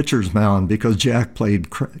spot, the pitcher's mound, because Jack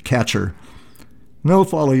played catcher. No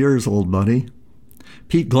follow yours, old buddy.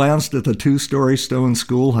 Pete glanced at the 2-story stone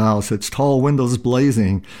schoolhouse, its tall windows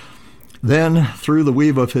blazing, then through the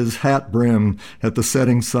weave of his hat brim at the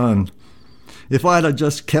setting sun. If I'd have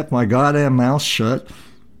just kept my goddamn mouth shut.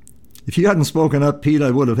 If you hadn't spoken up, Pete, I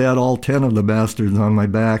would have had all 10 of the bastards on my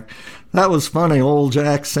back. That was funny, old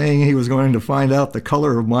Jack saying he was going to find out the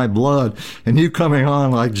color of my blood, and you coming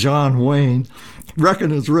on like John Wayne.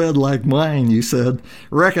 Reckon it's red like mine, you said.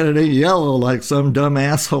 Reckon it ain't yellow like some dumb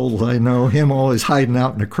asshole I know, him always hiding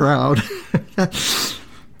out in the crowd.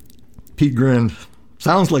 Pete grinned.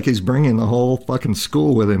 Sounds like he's bringing the whole fucking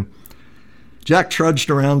school with him. Jack trudged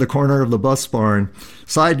around the corner of the bus barn,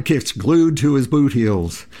 sidekicks glued to his boot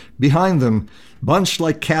heels. Behind them, bunched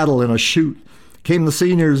like cattle in a chute, came the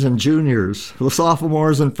seniors and juniors, the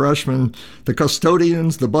sophomores and freshmen, the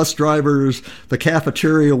custodians, the bus drivers, the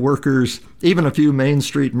cafeteria workers, even a few Main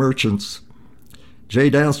Street merchants.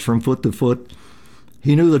 Jay danced from foot to foot.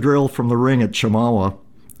 He knew the drill from the ring at Chamawa.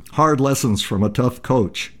 Hard lessons from a tough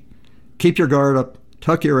coach. Keep your guard up,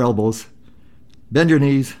 tuck your elbows, bend your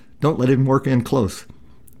knees, Don't let him work in close.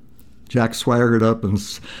 Jack swaggered up and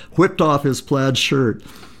whipped off his plaid shirt,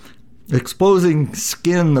 exposing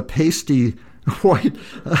skin the pasty white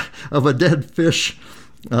of a dead fish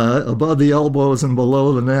above the elbows and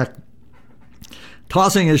below the neck.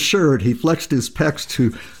 Tossing his shirt, he flexed his pecs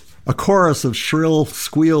to a chorus of shrill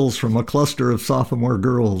squeals from a cluster of sophomore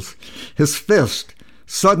girls. His fist,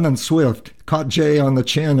 sudden and swift, caught Jay on the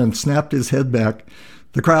chin and snapped his head back.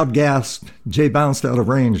 The crowd gasped. Jay bounced out of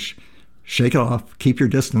range. Shake it off. Keep your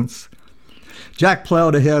distance. Jack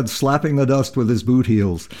plowed ahead, slapping the dust with his boot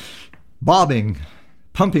heels, bobbing,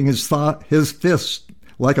 pumping his fist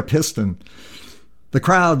like a piston. The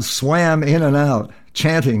crowd swam in and out,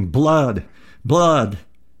 chanting, blood, blood.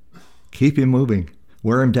 Keep him moving.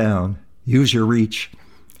 Wear him down. Use your reach.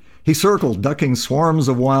 He circled, ducking swarms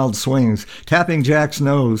of wild swings, tapping Jack's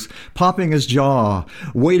nose, popping his jaw,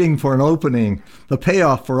 waiting for an opening, the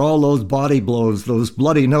payoff for all those body blows, those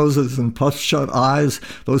bloody noses and puff-shut eyes,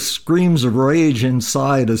 those screams of rage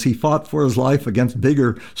inside as he fought for his life against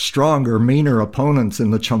bigger, stronger, meaner opponents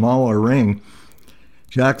in the Chamawa ring.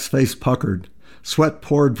 Jack's face puckered. Sweat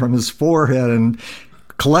poured from his forehead and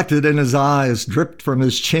collected in his eyes, dripped from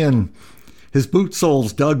his chin. His boot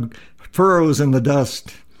soles dug furrows in the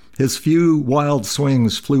dust. His few wild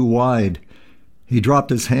swings flew wide. He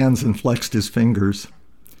dropped his hands and flexed his fingers.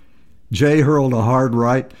 Jay hurled a hard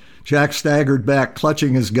right. Jack staggered back,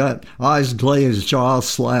 clutching his gut, eyes glazed, jaws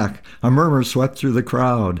slack. A murmur swept through the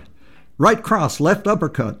crowd. Right cross, left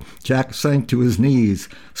uppercut. Jack sank to his knees,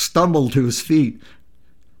 stumbled to his feet,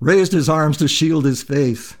 raised his arms to shield his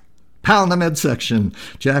face. Pound the midsection.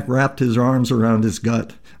 Jack wrapped his arms around his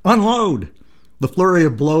gut. Unload! The flurry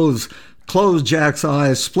of blows closed Jack's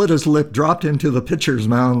eyes, split his lip, dropped into the pitcher's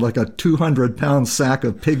mound like a 200-pound sack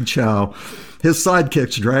of pig chow. His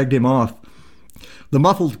sidekicks dragged him off. The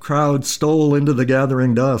muffled crowd stole into the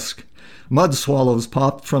gathering dusk. Mud swallows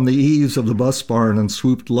popped from the eaves of the bus barn and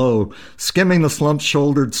swooped low, skimming the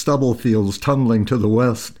slump-shouldered stubble fields tumbling to the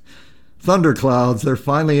west. Thunderclouds, their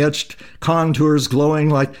finely etched contours glowing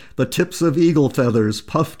like the tips of eagle feathers,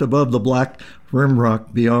 puffed above the black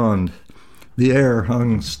rimrock beyond. The air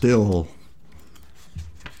hung still.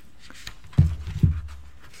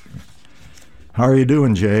 How are you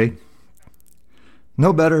doing, Jay?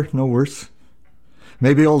 No better, no worse.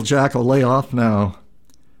 Maybe old Jack will lay off now.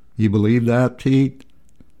 You believe that, Pete?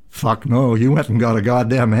 Fuck no, you went and got a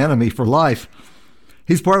goddamn enemy for life.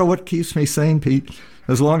 He's part of what keeps me sane, Pete.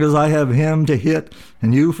 As long as I have him to hit,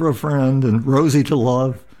 and you for a friend, and Rosie to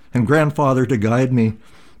love, and grandfather to guide me,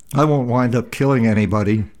 I won't wind up killing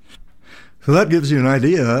anybody. So that gives you an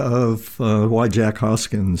idea of why Jack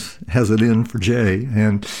Hoskins has it in for Jay,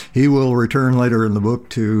 and he will return later in the book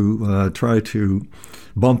to try to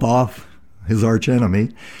bump off his archenemy.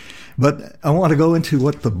 But I want to go into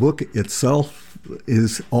what the book itself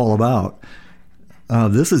is all about.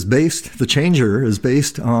 The Changer is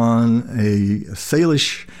based on a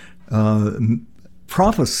Salish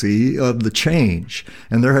prophecy of the change.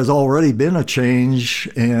 And there has already been a change,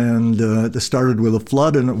 and it started with a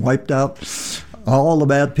flood, and it wiped out all the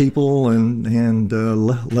bad people and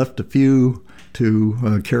left a few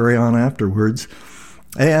to carry on afterwards.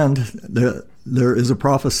 And there is a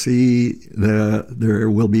prophecy that there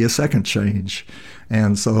will be a second change.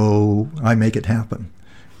 And so I make it happen.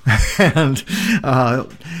 And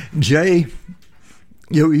Jay,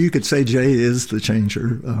 you could say Jay is the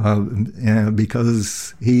changer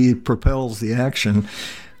because he propels the action.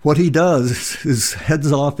 What he does is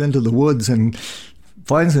heads off into the woods and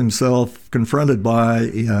finds himself confronted by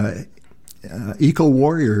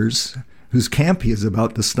eco-warriors whose camp he is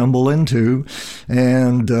about to stumble into,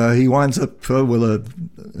 and he winds up with a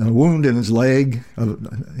wound in his leg.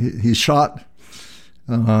 He's shot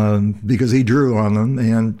because he drew on them,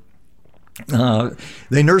 and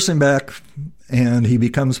they nurse him back, and he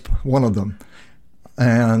becomes one of them.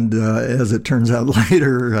 And as it turns out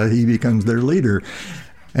later, he becomes their leader.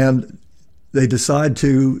 And they decide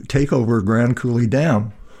to take over Grand Coulee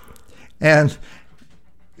Dam. And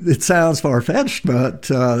it sounds far-fetched, but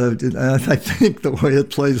I think the way it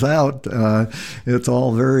plays out, it's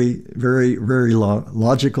all very, very, very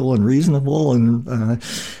logical and reasonable. And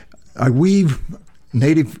I weave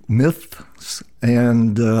native myths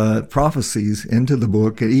and prophecies into the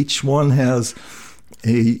book. Each one has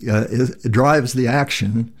it drives the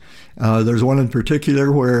action. There's one in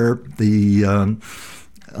particular where the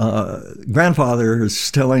grandfather is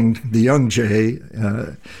telling the young Jay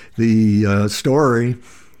the story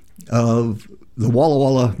of the Walla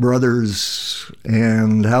Walla brothers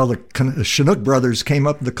and how the Chinook brothers came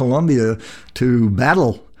up the Columbia to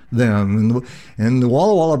battle them. And the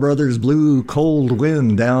Walla Walla brothers blew cold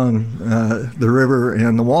wind down the river,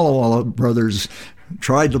 and the Walla Walla brothers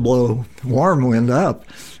tried to blow warm wind up.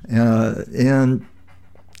 And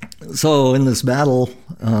so in this battle,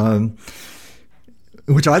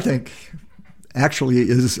 which I think actually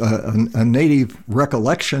is a native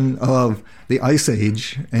recollection of the Ice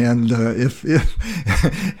Age, and if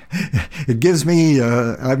it gives me,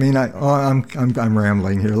 I'm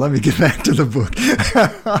rambling here. Let me get back to the book.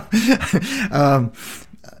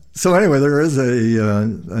 So anyway, there is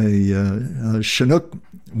a Chinook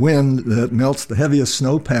wind that melts the heaviest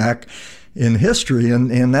snowpack in history,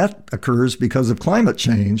 and that occurs because of climate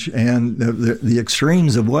change and the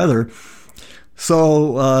extremes of weather.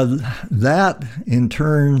 So that in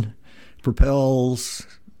turn propels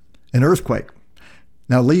an earthquake.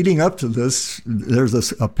 Now, leading up to this,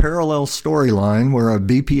 there's a parallel storyline where a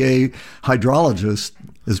BPA hydrologist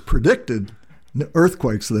has predicted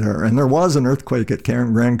earthquakes there, and there was an earthquake at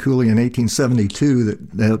Grand Coulee in 1872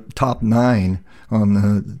 that topped 9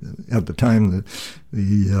 on at the time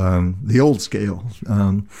the old scale.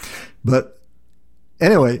 But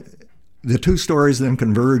anyway, the two stories then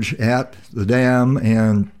converge at the dam,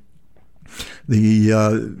 and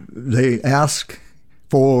they ask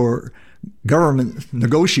for government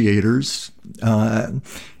negotiators. The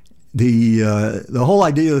whole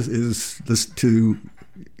idea is this, to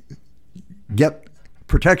get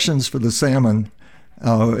protections for the salmon,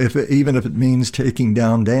 even if it means taking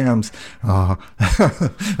down dams.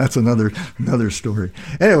 That's another story.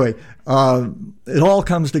 Anyway, it all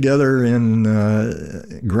comes together in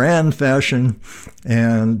grand fashion,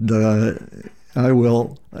 and I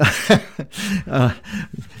will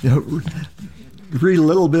read a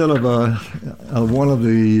little bit of one of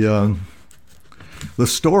the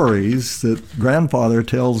stories that Grandfather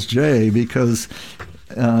tells Jay, because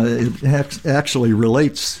it actually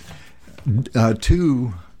relates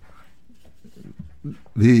to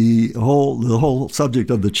the whole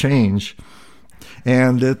subject of the change,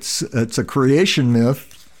 and it's a creation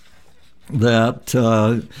myth that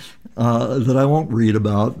I won't read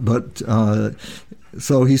about, but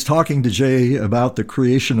so he's talking to Jay about the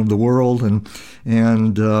creation of the world and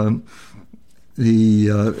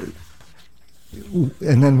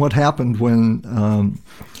then what happened when.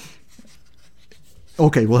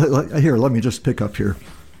 Okay, well, here, let me just pick up here.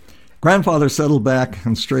 Grandfather settled back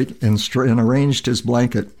and arranged his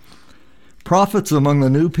blanket. Prophets among the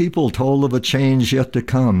new people told of a change yet to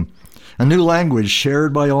come, a new language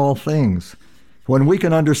shared by all things. When we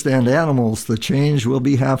can understand animals, the change will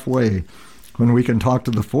be halfway. When we can talk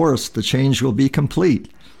to the forest, the change will be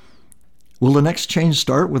complete. Will the next change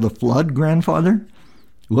start with a flood, Grandfather?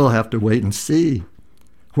 We'll have to wait and see.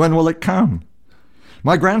 When will it come?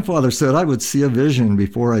 My grandfather said I would see a vision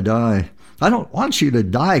before I die. I don't want you to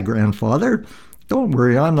die, Grandfather. Don't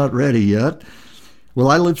worry, I'm not ready yet. Will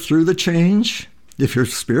I live through the change? If your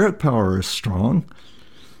spirit power is strong.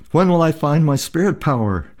 When will I find my spirit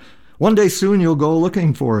power? One day soon you'll go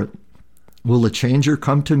looking for it. Will the changer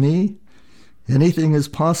come to me? Anything is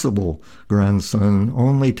possible, grandson.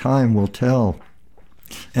 Only time will tell.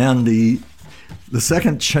 And the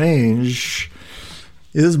second change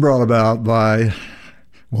is brought about by,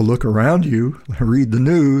 well, look around you, read the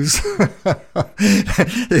news.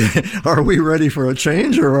 Are we ready for a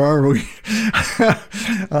change, or are we?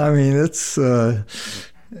 I mean, it's, I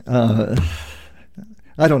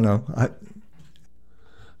don't know.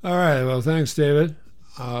 All right, well, thanks, David.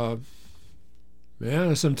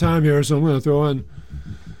 There's some time here, so I'm going to throw in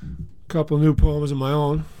a couple new poems of my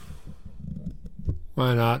own.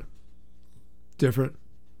 Why not? Different.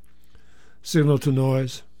 Signal to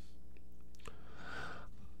noise.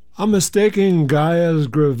 I'm mistaking Gaia's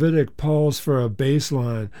gravitic pulse for a bass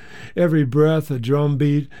line. Every breath a drum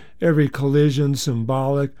beat, every collision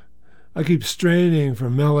symbolic. I keep straining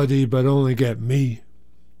for melody, but only get me.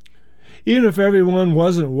 Even if everyone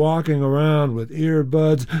wasn't walking around with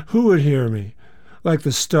earbuds, who would hear me? Like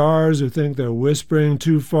the stars who think they're whispering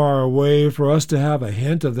too far away for us to have a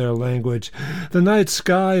hint of their language. The night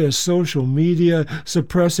sky is social media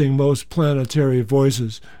suppressing most planetary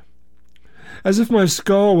voices. As if my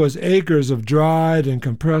skull was acres of dried and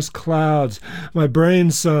compressed clouds, my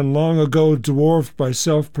brain sun long ago dwarfed by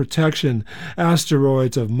self-protection,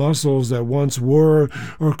 asteroids of muscles that once were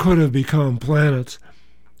or could have become planets.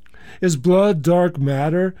 Is blood dark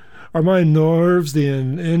matter? Are my nerves the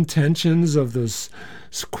intentions of this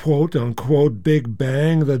quote-unquote Big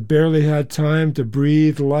Bang that barely had time to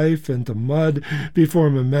breathe life into mud before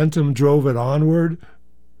momentum drove it onward?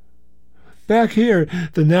 Back here,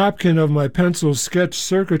 the napkin of my pencil sketch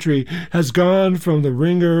circuitry has gone from the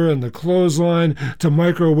wringer and the clothesline to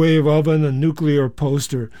microwave oven and nuclear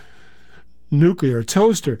toaster.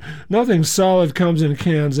 Nothing solid comes in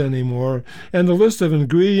cans anymore, and the list of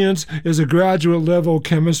ingredients is a graduate-level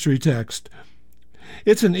chemistry text.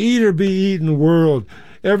 It's an eat-or-be-eaten world.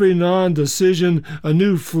 Every non-decision, a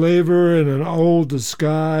new flavor in an old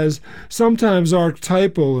disguise, sometimes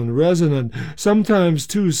archetypal and resonant, sometimes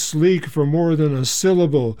too sleek for more than a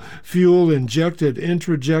syllable, fuel-injected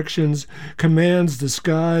introjections, commands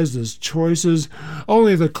disguised as choices.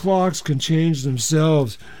 Only the clocks can change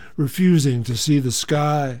themselves, refusing to see the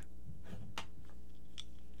sky.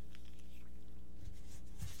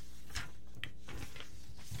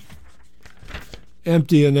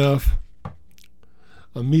 Empty enough.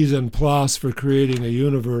 A mise en place for creating a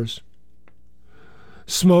universe.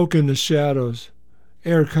 Smoke in the shadows,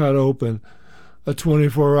 air cut open, a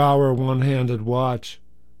 24-hour one-handed watch.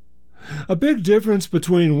 A big difference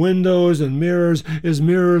between windows and mirrors is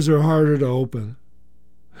mirrors are harder to open.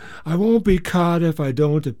 I won't be caught if I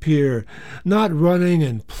don't appear, not running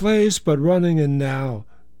in place, but running in now.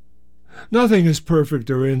 Nothing is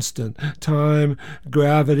perfect or instant. Time,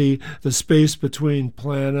 gravity, the space between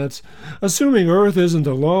planets. Assuming Earth isn't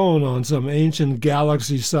alone on some ancient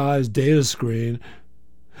galaxy-sized data screen.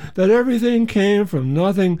 That everything came from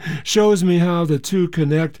nothing shows me how the two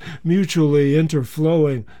connect, mutually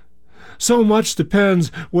interflowing. So much depends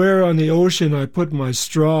where on the ocean I put my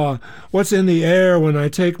straw, what's in the air when I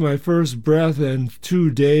take my first breath in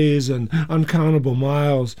 2 days and uncountable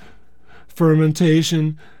miles.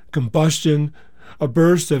 Fermentation, combustion, a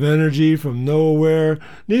burst of energy from nowhere,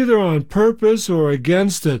 neither on purpose or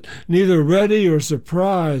against it, neither ready or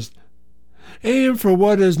surprised. Aim for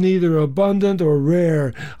what is neither abundant or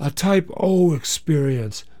rare, a type O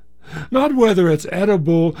experience. Not whether it's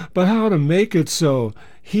edible, but how to make it so.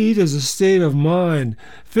 Heat is a state of mind.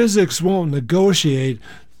 Physics won't negotiate,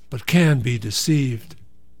 but can be deceived.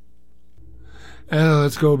 And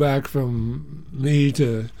let's go back from me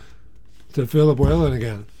to Philip Whalen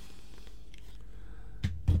again.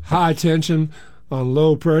 High tension on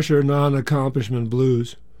low pressure non-accomplishment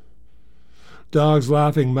blues. Dog's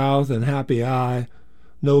laughing mouth and happy eye.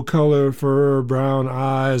 No color, fur, brown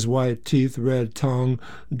eyes, white teeth, red tongue,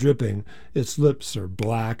 dripping. Its lips are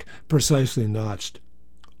black, precisely notched.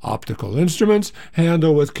 Optical instruments,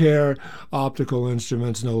 handle with care. Optical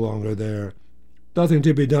instruments no longer there. Nothing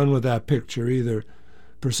to be done with that picture either.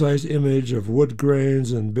 Precise image of wood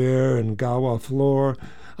grains and bare and gawa floor.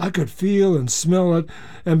 I could feel and smell it,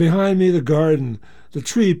 and behind me the garden, the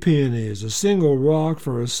tree peonies, a single rock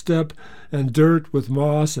for a step, and dirt with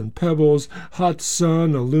moss and pebbles. Hot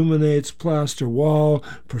sun illuminates plaster wall,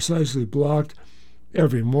 precisely blocked.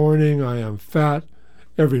 Every morning I am fat.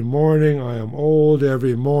 Every morning I am old.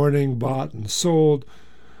 Every morning bought and sold.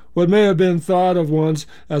 What may have been thought of once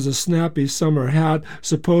as a snappy summer hat,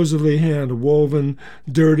 supposedly hand-woven,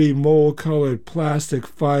 dirty, mole-colored plastic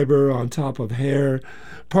fiber on top of hair,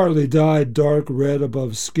 partly dyed dark red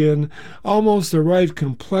above skin, almost the right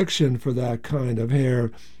complexion for that kind of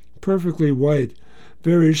hair, perfectly white,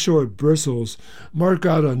 very short bristles, mark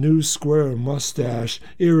out a new square mustache,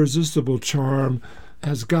 irresistible charm,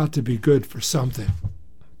 has got to be good for something.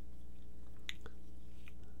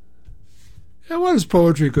 And what is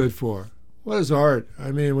poetry good for? What is art?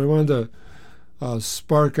 I mean, we wanted to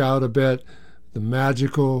spark out a bit the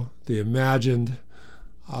magical, the imagined.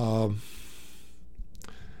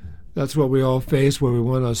 That's what we all face when we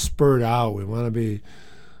want to spurt out. We want to be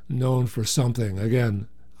known for something. Again,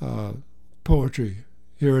 poetry.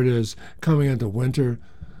 Here it is, coming into winter.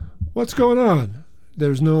 What's going on?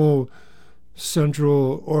 There's no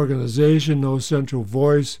central organization, no central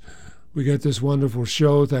voice. We get this wonderful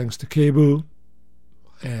show thanks to Kebu.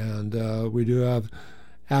 And we do have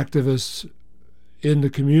activists in the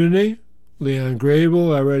community. Leanne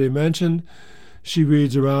Grable, I already mentioned. She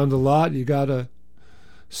reads around a lot. You got to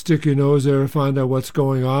stick your nose there to find out what's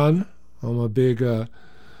going on. I'm a big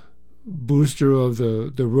booster of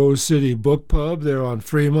the Rose City Book Pub there on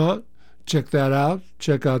Fremont. Check that out.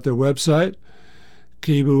 Check out their website.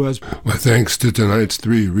 Kebu has... My thanks to tonight's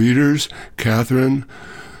 3 readers, Katharine,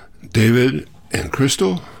 David, and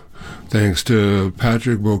Crystal. Thanks to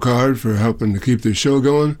Patrick Bocard for helping to keep the show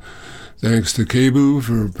going. Thanks to Kebu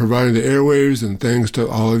for providing the airwaves, and thanks to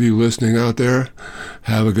all of you listening out there.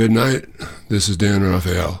 Have a good night. This is Dan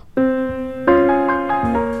Raphael.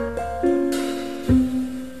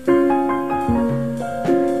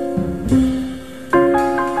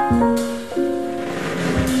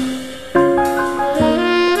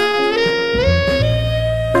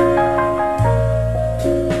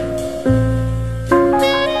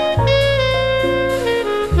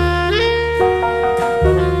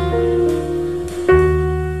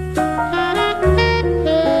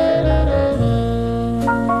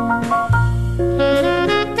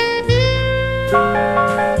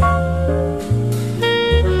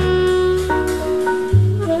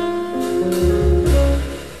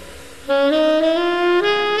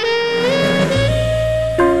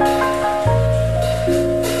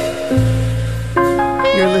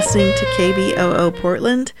 You're listening to KBOO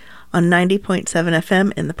Portland on 90.7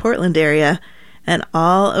 FM in the Portland area and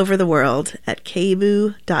all over the world at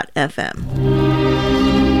kboo.fm.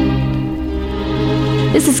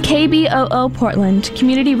 This is KBOO Portland,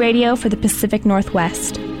 community radio for the Pacific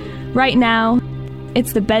Northwest. Right now,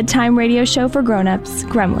 it's the bedtime radio show for grown-ups,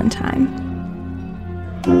 Gremlin Time.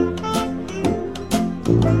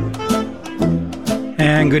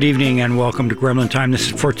 And good evening and welcome to Gremlin Time. This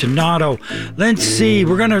is Fortunato. Let's see,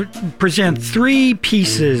 we're going to present 3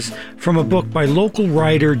 pieces from a book by local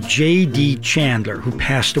writer J.D. Chandler, who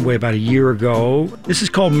passed away about a year ago. This is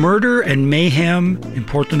called Murder and Mayhem in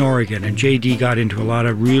Portland, Oregon. And J.D. got into a lot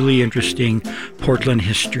of really interesting Portland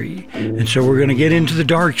history. And so we're going to get into the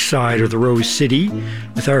dark side of the Rose City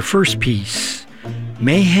with our first piece,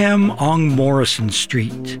 Mayhem on Morrison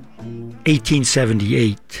Street,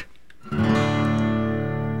 1878.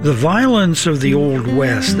 The violence of the Old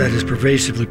West that is pervasively